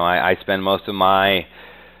 I spend not most of my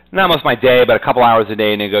day, but a couple hours a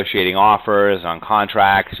day negotiating offers on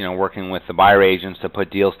contracts, working with the buyer agents to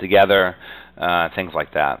put deals together, things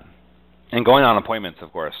like that. And going on appointments,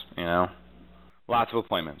 of course, Lots of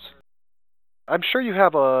appointments. I'm sure you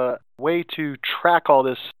have a way to track all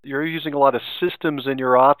this. You're using a lot of systems in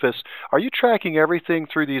your office. Are you tracking everything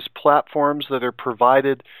through these platforms that are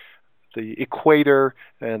provided, the Equator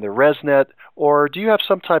and the ResNet, or do you have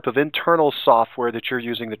some type of internal software that you're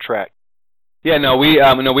using to track? Yeah, no, we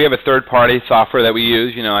have a third-party software that we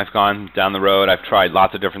use. I've gone down the road. I've tried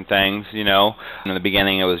lots of different things. In the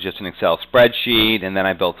beginning, it was just an Excel spreadsheet, and then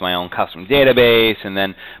I built my own custom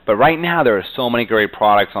database. But right now, there are so many great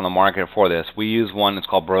products on the market for this. We use one that's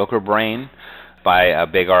called Broker Brain by a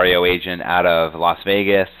big REO agent out of Las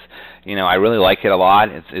Vegas. I really like it a lot.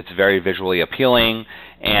 It's very visually appealing,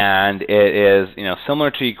 and it is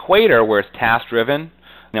similar to Equator, where it's task driven.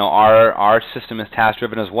 Our system is task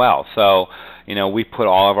driven as well. So we put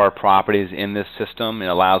all of our properties in this system. It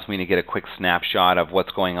allows me to get a quick snapshot of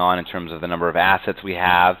what's going on in terms of the number of assets we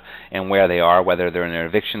have and where they are, whether they're in an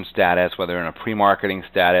eviction status, whether they're in a pre-marketing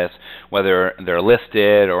status, whether they're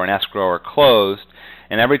listed or in escrow or closed.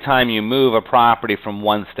 And every time you move a property from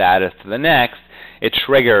one status to the next, it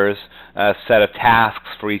triggers a set of tasks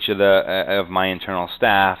for each of my internal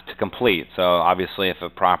staff to complete. So obviously, if a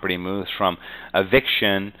property moves from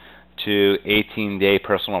eviction to 18-day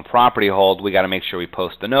personal property hold, we got to make sure we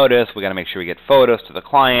post the notice. We got to make sure we get photos to the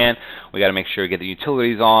client. We got to make sure we get the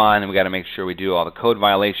utilities on, and we got to make sure we do all the code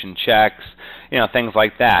violation checks, things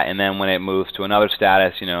like that. And then when it moves to another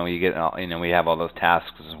status, you get, we have all those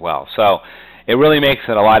tasks as well. So it really makes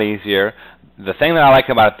it a lot easier. The thing that I like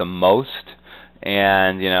about it the most,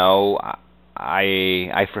 and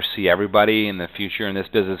I foresee everybody in the future in this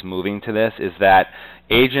business moving to this, is that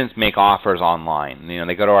agents make offers online.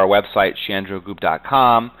 They go to our website,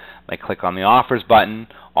 shandrowgroup.com, they click on the offers button,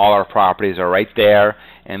 all our properties are right there,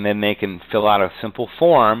 and then they can fill out a simple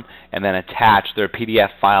form and then attach their PDF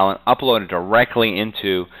file and upload it directly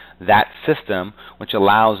into that system, which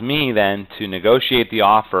allows me then to negotiate the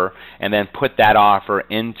offer and then put that offer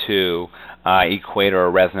into Equator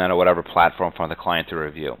or Resnet or whatever platform for the client to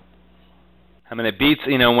review. I mean, it beats,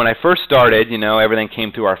 when I first started, everything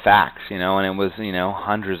came through our fax, and it was,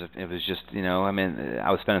 hundreds of, it was just, I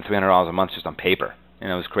was spending $300 a month just on paper, it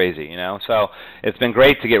was crazy, so it's been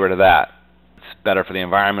great to get rid of that. It's better for the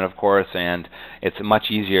environment, of course, and it's much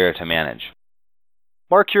easier to manage.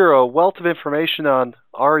 Mark, you're a wealth of information on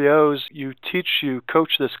REOs. You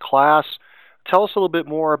coach this class. Tell us a little bit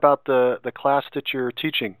more about the class that you're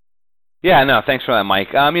teaching. Yeah, no, thanks for that,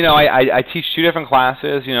 Mike. I teach two different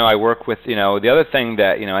classes. I work with, the other thing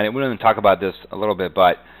that, I didn't talk about this a little bit,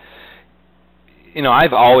 but,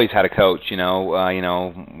 I've always had a coach,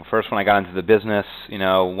 first when I got into the business,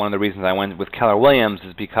 one of the reasons I went with Keller Williams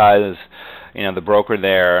is because, the broker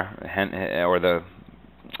there, or the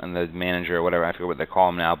manager or whatever, I forget what they call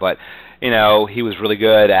him now, but, he was really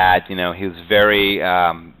good at, he was very,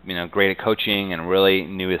 great at coaching and really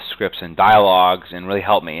knew his scripts and dialogues and really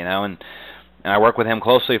helped me, and I worked with him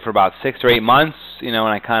closely for about 6 or 8 months, and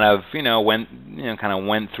I kind of,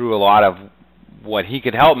 went through a lot of what he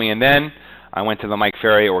could help me, and then I went to the Mike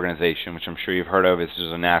Ferry organization, which I'm sure you've heard of. This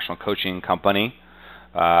is a national coaching company,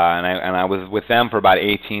 and I was with them for about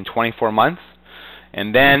 24 months,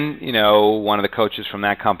 and then, one of the coaches from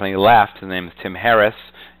that company left. His name is Tim Harris,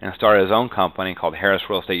 and started his own company called Harris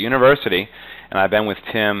Real Estate University, and I've been with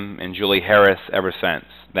Tim and Julie Harris ever since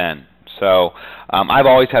then. So I've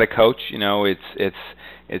always had a coach. I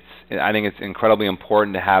think it's incredibly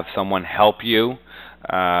important to have someone help you.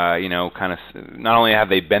 Kind of not only have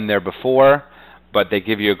they been there before, but they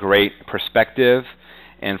give you a great perspective.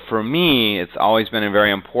 And for me, it's always been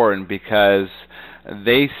very important because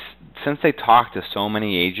since they talk to so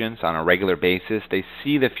many agents on a regular basis, they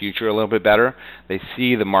see the future a little bit better. They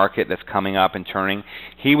see the market that's coming up and turning.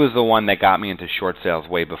 He was the one that got me into short sales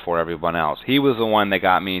way before everyone else. He was the one that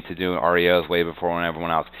got me to do REOs way before everyone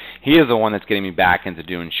else. He is the one that's getting me back into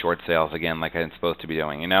doing short sales again like I'm supposed to be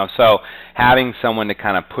doing. So having someone to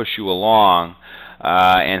kind of push you along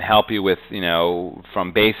and help you with,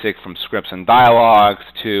 from scripts and dialogues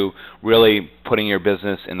to really putting your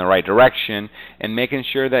business in the right direction and making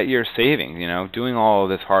sure that you're saving, doing all of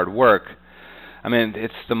this hard work. I mean,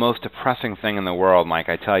 it's the most depressing thing in the world, Mike,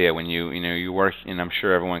 I tell you, when you work, and I'm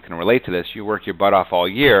sure everyone can relate to this, you work your butt off all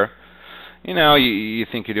year, you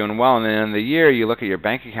think you're doing well, and then in the year you look at your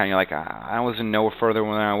bank account and you're like, I was no further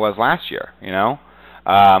than I was last year,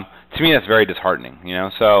 To me, that's very disheartening,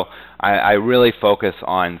 So I really focus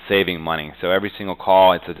on saving money. So every single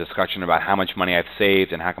call, it's a discussion about how much money I've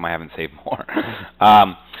saved and how come I haven't saved more.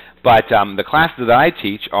 But the classes that I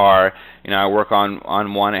teach are, I work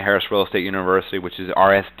on one at Harris Real Estate University, which is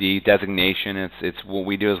RSD designation. It's what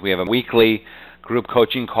we do is we have a weekly group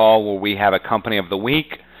coaching call where we have a company of the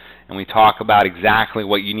week, and we talk about exactly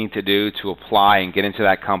what you need to do to apply and get into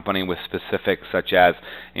that company with specifics such as,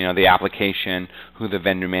 the application, who the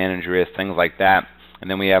vendor manager is, things like that. And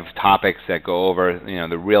then we have topics that go over,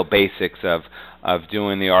 the real basics of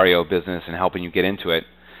doing the REO business and helping you get into it.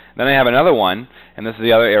 Then I have another one, and this is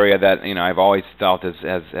the other area that, I've always felt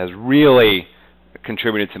has really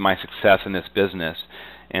contributed to my success in this business.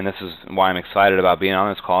 And this is why I'm excited about being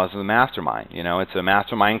on this call. This is a mastermind. It's a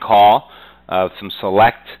mastermind call of some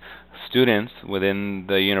select students within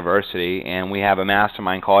the university, and we have a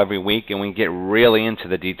mastermind call every week, and we get really into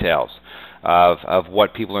the details. of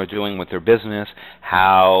what people are doing with their business,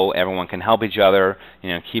 how everyone can help each other,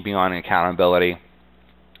 keeping on accountability.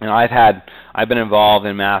 I've been involved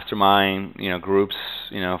in mastermind, groups,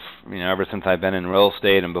 ever since I've been in real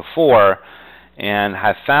estate and before, and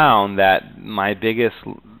have found that my biggest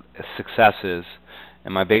successes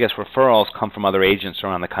and my biggest referrals come from other agents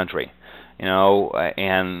around the country,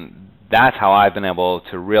 and that's how I've been able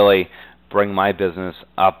to really bring my business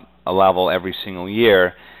up a level every single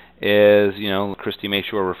year. Is, Christy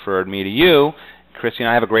Mayshore referred me to you. Christy and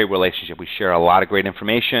I have a great relationship. We share a lot of great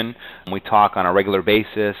information. We talk on a regular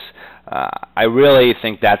basis. I really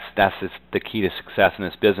think that's the key to success in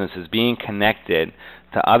this business, is being connected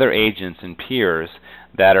to other agents and peers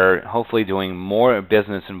that are hopefully doing more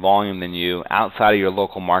business and volume than you outside of your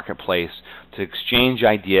local marketplace, to exchange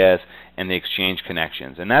ideas and to exchange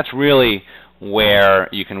connections. And that's really where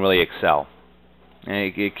you can really excel.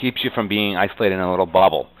 And it keeps you from being isolated in a little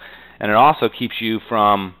bubble. And it also keeps you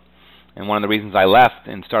from, and one of the reasons I left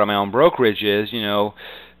and started my own brokerage is,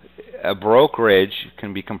 a brokerage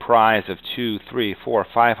can be comprised of 2, 3, 4,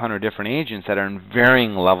 500 different agents that are in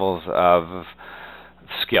varying levels of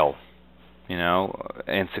skill,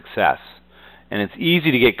 and success. And it's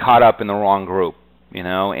easy to get caught up in the wrong group,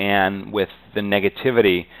 and with the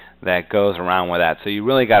negativity that goes around with that. So you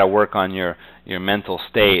really got to work on your mental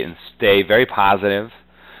state and stay very positive.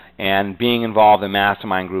 And being involved in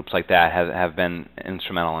mastermind groups like that have been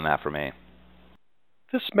instrumental in that for me.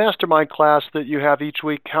 This mastermind class that you have each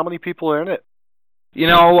week, how many people are in it?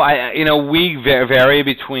 We vary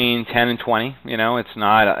between 10 and 20. It's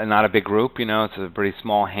not a big group. It's a pretty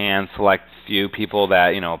small hand, select few people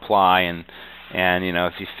that apply, and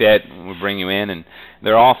if you fit, we bring you in. And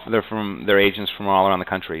they're agents from all around the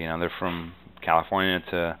country. They're from California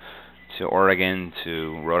to Oregon,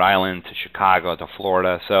 to Rhode Island, to Chicago, to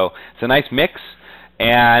Florida. So it's a nice mix.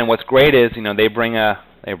 And what's great is, they bring a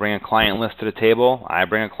client list to the table. I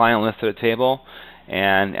bring a client list to the table.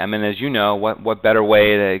 And as you know, what better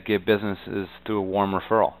way to get business is through a warm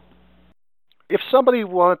referral. If somebody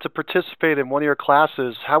wanted to participate in one of your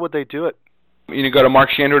classes, how would they do it? You go to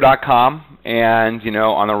markshandrow.com, and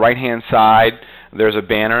on the right-hand side, there's a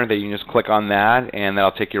banner that you can just click on that, and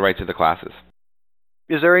that'll take you right to the classes.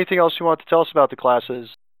 Is there anything else you want to tell us about the classes?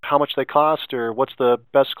 How much they cost, or what's the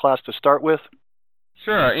best class to start with?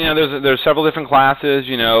 Sure. There's several different classes.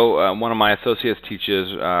 One of my associates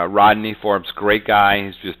teaches, Rodney Forbes, great guy.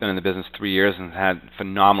 He's just been in the business 3 years and had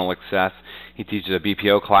phenomenal success. He teaches a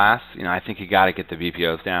BPO class. I think you got to get the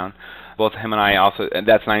BPOs down. Both him and I also,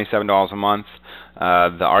 that's $97 a month.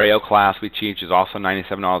 The REO class we teach is also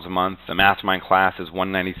 $97 a month. The mastermind class is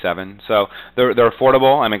 $197. So they're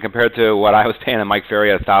affordable. Compared to what I was paying at Mike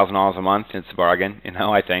Ferry at $1,000 a month, it's a bargain.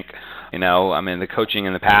 I think. The coaching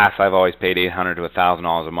in the past, I've always paid $800 to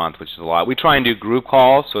 $1,000 a month, which is a lot. We try and do group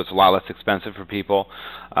calls, so it's a lot less expensive for people.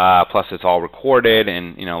 Plus, it's all recorded,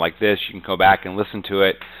 and like this, you can go back and listen to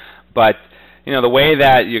it. But the way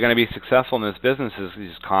that you're going to be successful in this business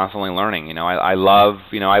is constantly learning. I love,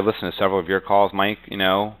 I listen to several of your calls, Mike, and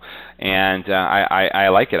I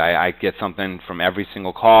like it. I get something from every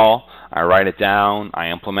single call. I write it down. I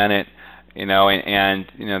implement it.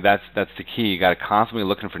 That's the key. You got to constantly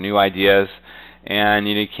looking for new ideas, and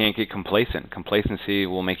you can't get complacent. Complacency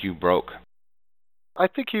will make you broke. I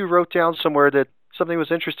think you wrote down somewhere that something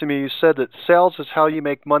was interesting to me. You said that sales is how you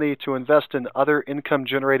make money to invest in other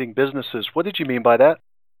income-generating businesses. What did you mean by that?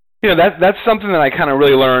 That's something that I kind of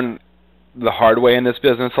really learned the hard way in this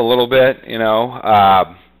business a little bit.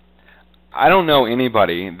 I don't know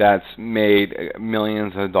anybody that's made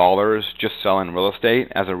millions of dollars just selling real estate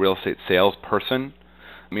as a real estate salesperson.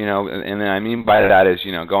 And I mean by that is,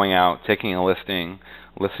 going out, taking a listing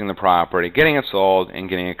the property, getting it sold, and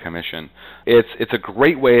getting a commission. It's a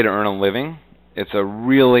great way to earn a living. It's a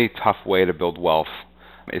really tough way to build wealth.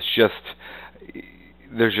 It's just,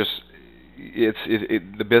 the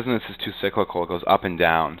business is too cyclical. It goes up and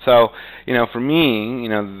down. So, for me,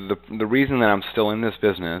 the reason that I'm still in this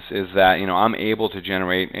business is that, I'm able to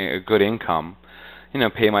generate a good income,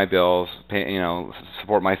 pay my bills,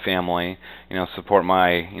 support my family, support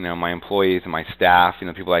my, my employees and my staff,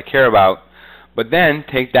 people I care about, but then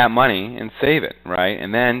take that money and save it, right?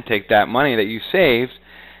 And then take that money that you saved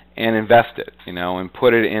and invest it, and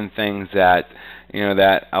put it in things that,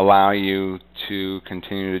 that allow you to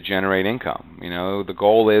continue to generate income. The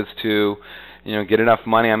goal is to, get enough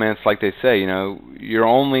money. It's like they say, you're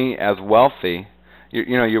only as wealthy,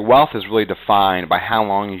 your wealth is really defined by how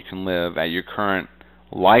long you can live at your current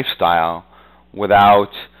lifestyle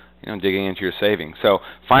without, digging into your savings. So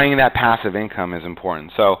finding that passive income is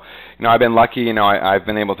important. So, I've been lucky, I've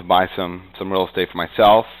been able to buy some real estate for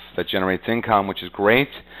myself, that generates income, which is great.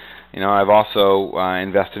 I've also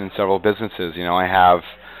invested in several businesses. I'm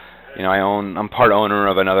part owner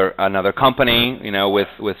of another company,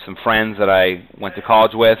 with some friends that I went to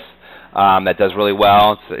college with, that does really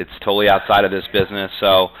well. It's totally outside of this business.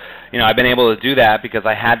 So, I've been able to do that because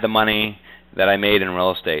I had the money that I made in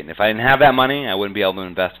real estate. And if I didn't have that money, I wouldn't be able to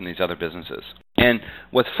invest in these other businesses. And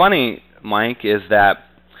what's funny, Mike, is that,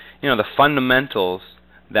 the fundamentals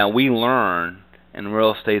that we learn in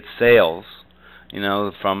real estate sales,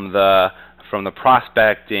 from the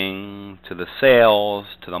prospecting to the sales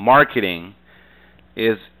to the marketing,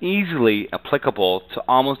 is easily applicable to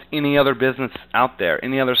almost any other business out there,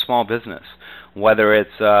 any other small business, whether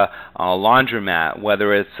it's a laundromat,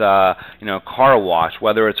 whether it's a car wash,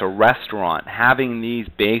 whether it's a restaurant. Having these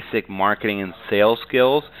basic marketing and sales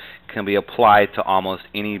skills can be applied to almost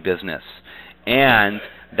any business, and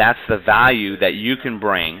that's the value that you can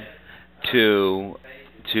bring to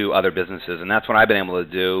other businesses, and that's what I've been able to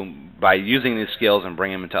do by using these skills and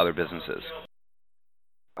bringing them into other businesses.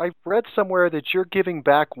 I read somewhere that you're giving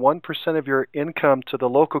back 1% of your income to the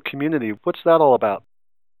local community. What's that all about?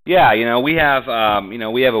 Yeah, we have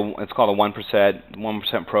it's called a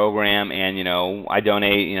 1% program, and I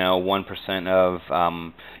donate 1% of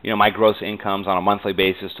my gross incomes on a monthly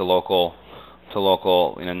basis to local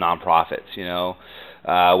nonprofits.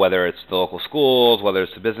 Whether it's the local schools, whether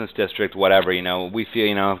it's the business district, whatever. We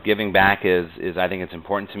feel giving back is I think it's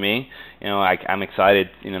important to me. I'm excited.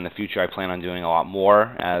 In the future, I plan on doing a lot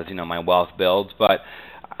more as my wealth builds. But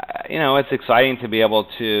it's exciting to be able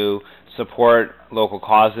to support local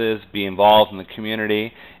causes, be involved in the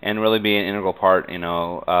community, and really be an integral part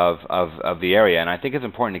of the area. And I think it's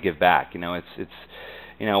important to give back.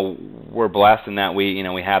 We're blessed in that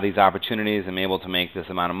we have these opportunities and I'm able to make this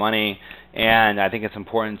amount of money, and I think it's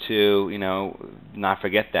important to not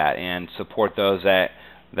forget that and support those that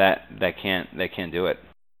can't do it.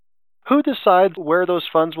 Who decides where those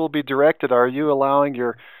funds will be directed? Are you allowing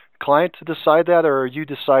your client to decide that, or are you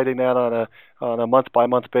deciding that on a month by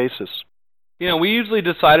month basis? We usually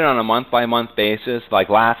decide it on a month by month basis. Like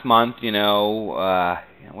last month, I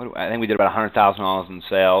think we did about $100,000 in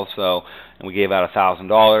sales, and we gave out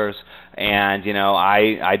 $1,000. And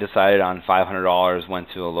I decided on $500 went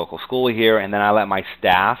to a local school here, and then I let my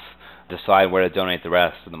staff decide where to donate the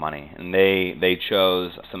rest of the money. And they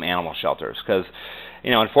chose some animal shelters because,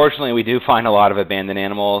 unfortunately, we do find a lot of abandoned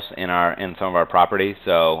animals in some of our properties.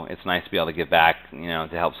 So it's nice to be able to give back, to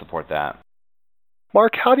help support that.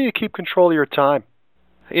 Mark, how do you keep control of your time?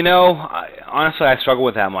 Honestly, I struggle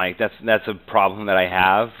with that, Mike. That's a problem that I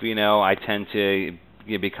have. I tend to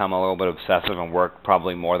become a little bit obsessive and work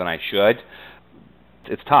probably more than I should.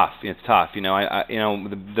 It's tough.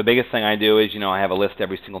 The biggest thing I do is, I have a list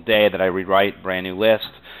every single day that I rewrite, brand new list,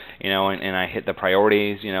 and I hit the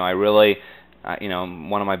priorities. I really,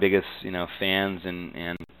 one of my biggest, fans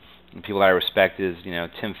and people that I respect is,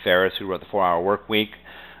 Tim Ferriss, who wrote the 4-Hour Work Week.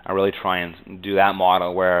 I really try and do that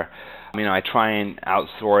model where, I try and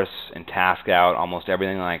outsource and task out almost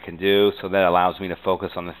everything that I can do, so that allows me to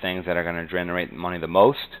focus on the things that are going to generate money the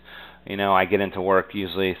most. I get into work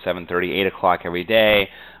usually 7:30, 8 o'clock every day.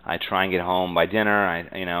 I try and get home by dinner.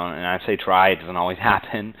 And I say try, it doesn't always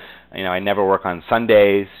happen. I never work on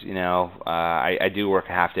Sundays. I do work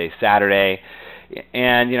a half day Saturday.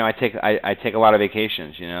 And I take a lot of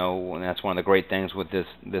vacations, and that's one of the great things with this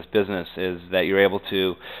business is that you're able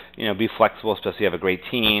to, be flexible, especially if you have a great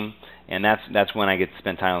team, and that's when I get to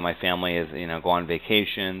spend time with my family is, go on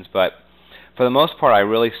vacations. But for the most part, I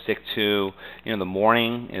really stick to, the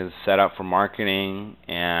morning is set up for marketing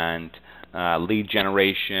and lead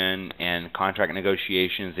generation and contract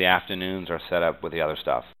negotiations. The afternoons are set up with the other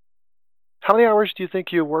stuff. How many hours do you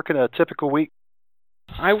think you work in a typical week?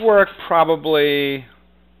 I work probably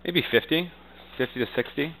maybe 50 to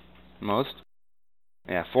 60 most.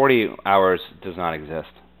 Yeah, 40 hours does not exist.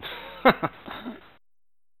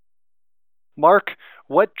 Mark,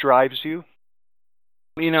 what drives you?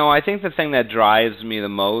 I think the thing that drives me the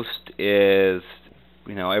most is,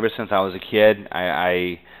 ever since I was a kid,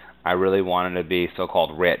 I really wanted to be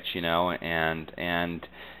so-called rich, and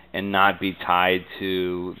not be tied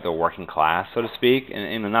to the working class, so to speak.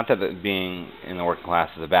 And not that being in the working class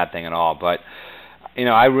is a bad thing at all, but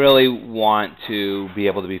I really want to be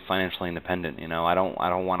able to be financially independent. I don't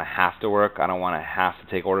want to have to work. I don't want to have to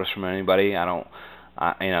take orders from anybody.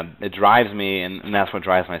 It drives me, and that's what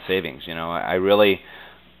drives my savings.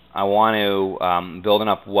 I want to build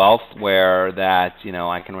enough wealth where that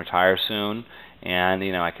I can retire soon, and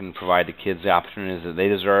I can provide the kids the opportunities that they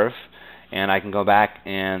deserve. And I can go back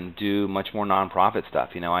and do much more nonprofit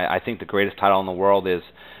stuff. I think the greatest title in the world is,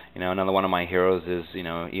 Another one of my heroes is,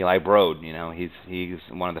 Eli Broad. He's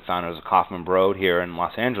one of the founders of Kaufman Broad here in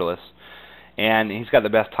Los Angeles, and he's got the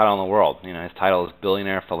best title in the world. His title is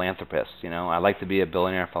billionaire philanthropist. I'd like to be a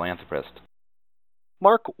billionaire philanthropist.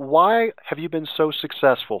 Mark, why have you been so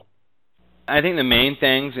successful? I think the main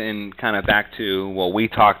things, and kind of back to what we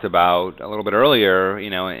talked about a little bit earlier,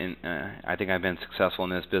 I think I've been successful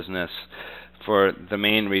in this business for the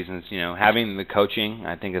main reasons, having the coaching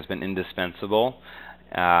I think has been indispensable,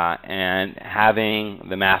 and having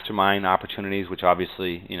the mastermind opportunities, which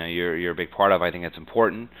obviously, you're a big part of. I think it's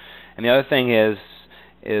important. And the other thing is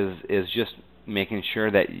just making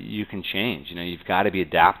sure that you can change. You've got to be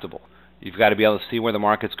adaptable. You've got to be able to see where the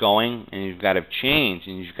market's going, and you've got to change,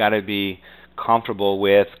 and you've got to be comfortable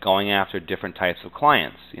with going after different types of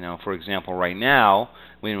clients. For example, right now,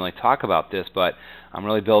 we didn't really talk about this, but I'm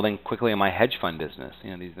really building quickly in my hedge fund business.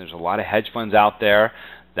 There's a lot of hedge funds out there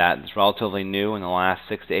that's relatively new in the last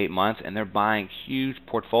 6 to 8 months, and they're buying huge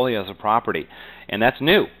portfolios of property. And that's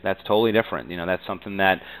new. That's totally different. That's something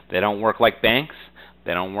that they don't work like banks.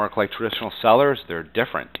 They don't work like traditional sellers. They're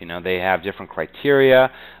different. They have different criteria.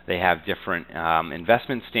 They have different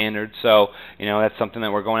investment standards. So, that's something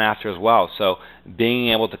that we're going after as well. So, being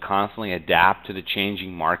able to constantly adapt to the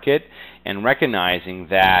changing market and recognizing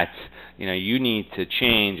that, you need to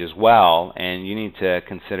change as well, and you need to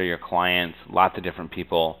consider your clients, lots of different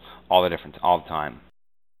people, all the time.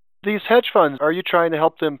 These hedge funds, are you trying to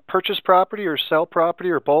help them purchase property or sell property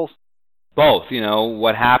or both? Both.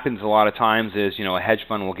 What happens a lot of times is, a hedge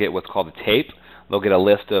fund will get what's called a tape. They'll get a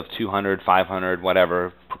list of 200, 500,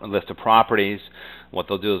 whatever, a list of properties. What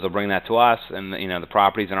they'll do is they'll bring that to us, and the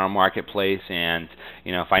properties in our marketplace, and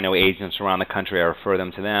if I know agents around the country, I refer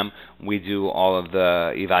them to them. We do all of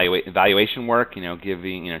the evaluation work,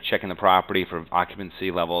 checking the property for occupancy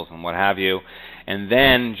levels and what have you, and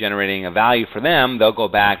then generating a value for them. They'll go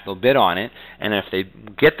back, they'll bid on it, and if they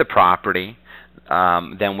get the property,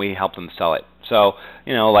 then we help them sell it. So,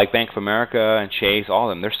 like Bank of America and Chase, all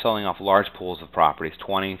of them, they're selling off large pools of properties,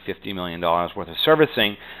 $20, $50 million worth of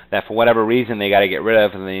servicing that for whatever reason they got to get rid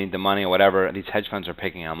of and they need the money or whatever. These hedge funds are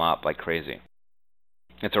picking them up like crazy.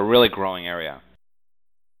 It's a really growing area.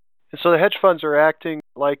 And so the hedge funds are acting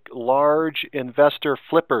like large investor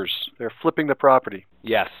flippers. They're flipping the property.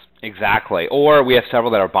 Yes, exactly. Or we have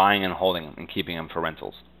several that are buying and holding them and keeping them for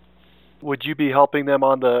rentals. Would you be helping them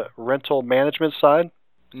on the rental management side?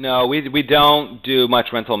 No, we don't do much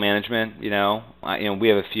rental management. We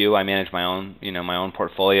have a few. I manage my own, my own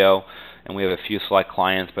portfolio, and we have a few select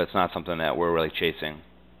clients, but it's not something that we're really chasing.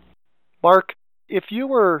 Mark, if you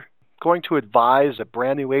were going to advise a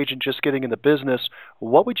brand new agent just getting in the business,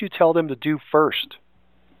 what would you tell them to do first?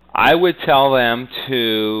 I would tell them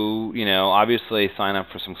to, obviously sign up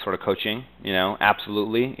for some sort of coaching.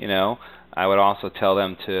 Absolutely. I would also tell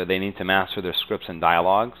them they need to master their scripts and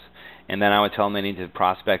dialogues. And then I would tell them they need to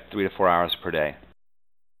prospect 3 to 4 hours per day.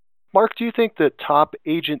 Mark, do you think that top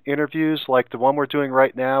agent interviews like the one we're doing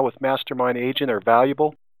right now with Mastermind Agent are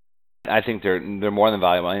valuable? I think they're more than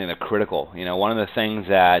valuable. I think they're critical. One of the things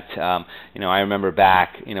that I remember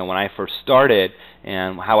back, when I first started,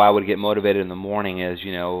 and how I would get motivated in the morning is,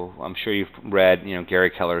 I'm sure you've read, Gary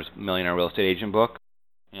Keller's Millionaire Real Estate Agent book.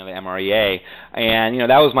 The MREA, and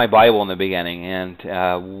that was my Bible in the beginning.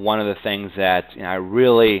 And one of the things that I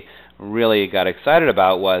really got excited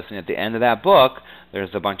about was at the end of that book, there's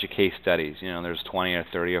a bunch of case studies. There's 20 or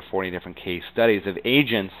 30 or 40 different case studies of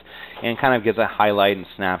agents, and kind of gives a highlight and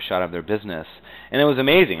snapshot of their business. And it was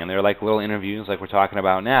amazing. And they're like little interviews, like we're talking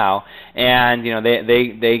about now. And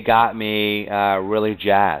they got me really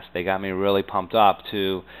jazzed. They got me really pumped up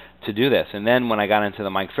to do this. And then when I got into the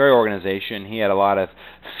Mike Ferry organization, he had a lot of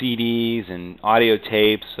CDs and audio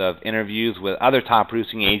tapes of interviews with other top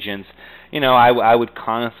producing agents. I would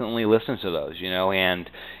constantly listen to those,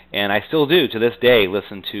 and I still do to this day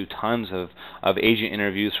listen to tons of agent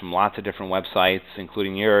interviews from lots of different websites,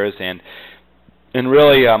 including yours, and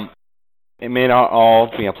really it may not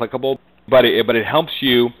all be applicable, but it helps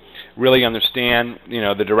you really understand,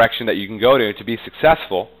 the direction that you can go to be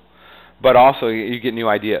successful. But also, you get new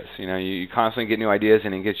ideas. You constantly get new ideas,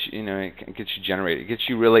 and it gets you generated. It gets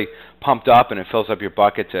you really pumped up, and it fills up your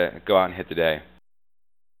bucket to go out and hit the day.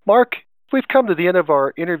 Mark, we've come to the end of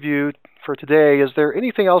our interview for today. Is there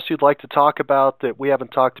anything else you'd like to talk about that we haven't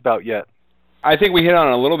talked about yet? I think we hit on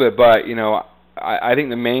it a little bit, but I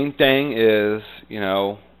think the main thing is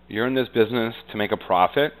you're in this business to make a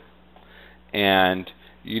profit, and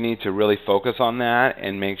you need to really focus on that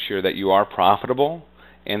and make sure that you are profitable.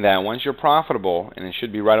 And that once you're profitable, and it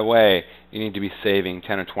should be right away, you need to be saving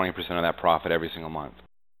 10 or 20% of that profit every single month.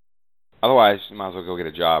 Otherwise, you might as well go get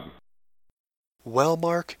a job. Well,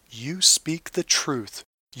 Mark, you speak the truth.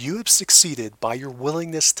 You have succeeded by your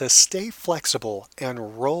willingness to stay flexible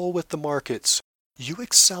and roll with the markets. You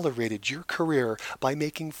accelerated your career by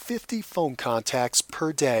making 50 phone contacts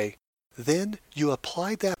per day. Then you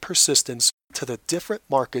applied that persistence to the different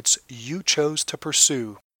markets you chose to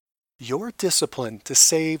pursue. Your discipline to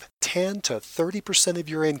save 10 to 30% of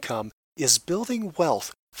your income is building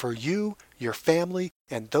wealth for you, your family,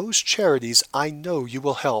 and those charities I know you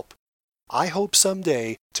will help. I hope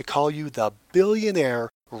someday to call you the billionaire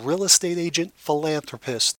real estate agent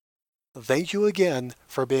philanthropist. Thank you again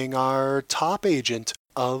for being our top agent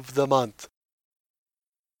of the month.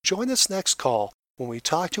 Join us next call when we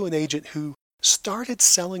talk to an agent who started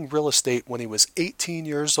selling real estate when he was 18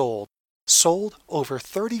 years old, sold over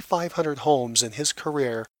 3,500 homes in his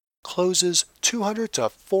career, closes 200 to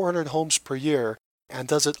 400 homes per year, and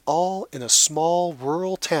does it all in a small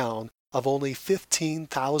rural town of only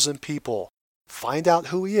 15,000 people. Find out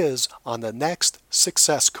who he is on the next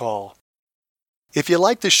Success Call. If you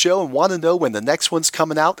like the show and want to know when the next one's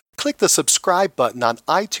coming out, click the subscribe button on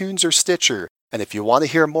iTunes or Stitcher. And if you want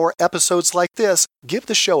to hear more episodes like this, give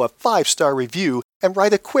the show a 5-star review and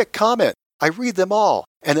write a quick comment. I read them all,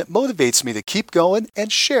 and it motivates me to keep going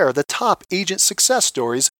and share the top agent success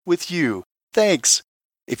stories with you. Thanks.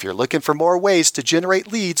 If you're looking for more ways to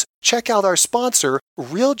generate leads, check out our sponsor,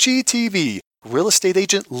 RealGTV, Real Estate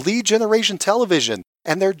Agent Lead Generation Television,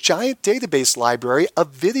 and their giant database library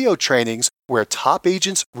of video trainings where top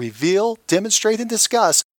agents reveal, demonstrate, and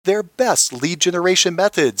discuss their best lead generation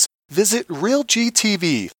methods. Visit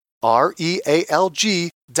RealGTV,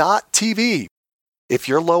 REALG.TV. If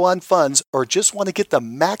you're low on funds or just want to get the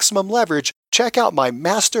maximum leverage, check out my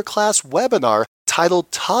masterclass webinar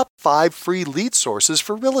titled Top 5 Free Lead Sources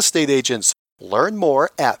for Real Estate Agents. Learn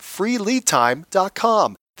more at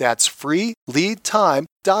freeleadtime.com. That's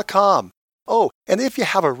freeleadtime.com. Oh, and if you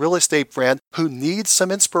have a real estate friend who needs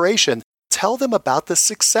some inspiration, tell them about the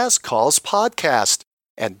Success Calls podcast.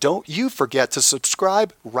 And don't you forget to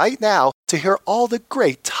subscribe right now to hear all the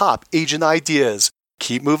great top agent ideas.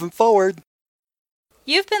 Keep moving forward.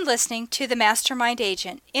 You've been listening to the Mastermind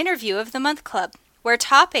Agent Interview of the Month Club, where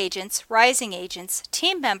top agents, rising agents,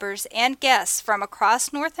 team members, and guests from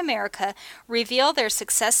across North America reveal their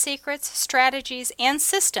success secrets, strategies, and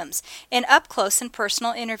systems in up-close and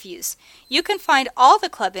personal interviews. You can find all the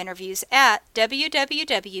club interviews at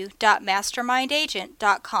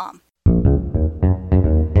www.mastermindagent.com.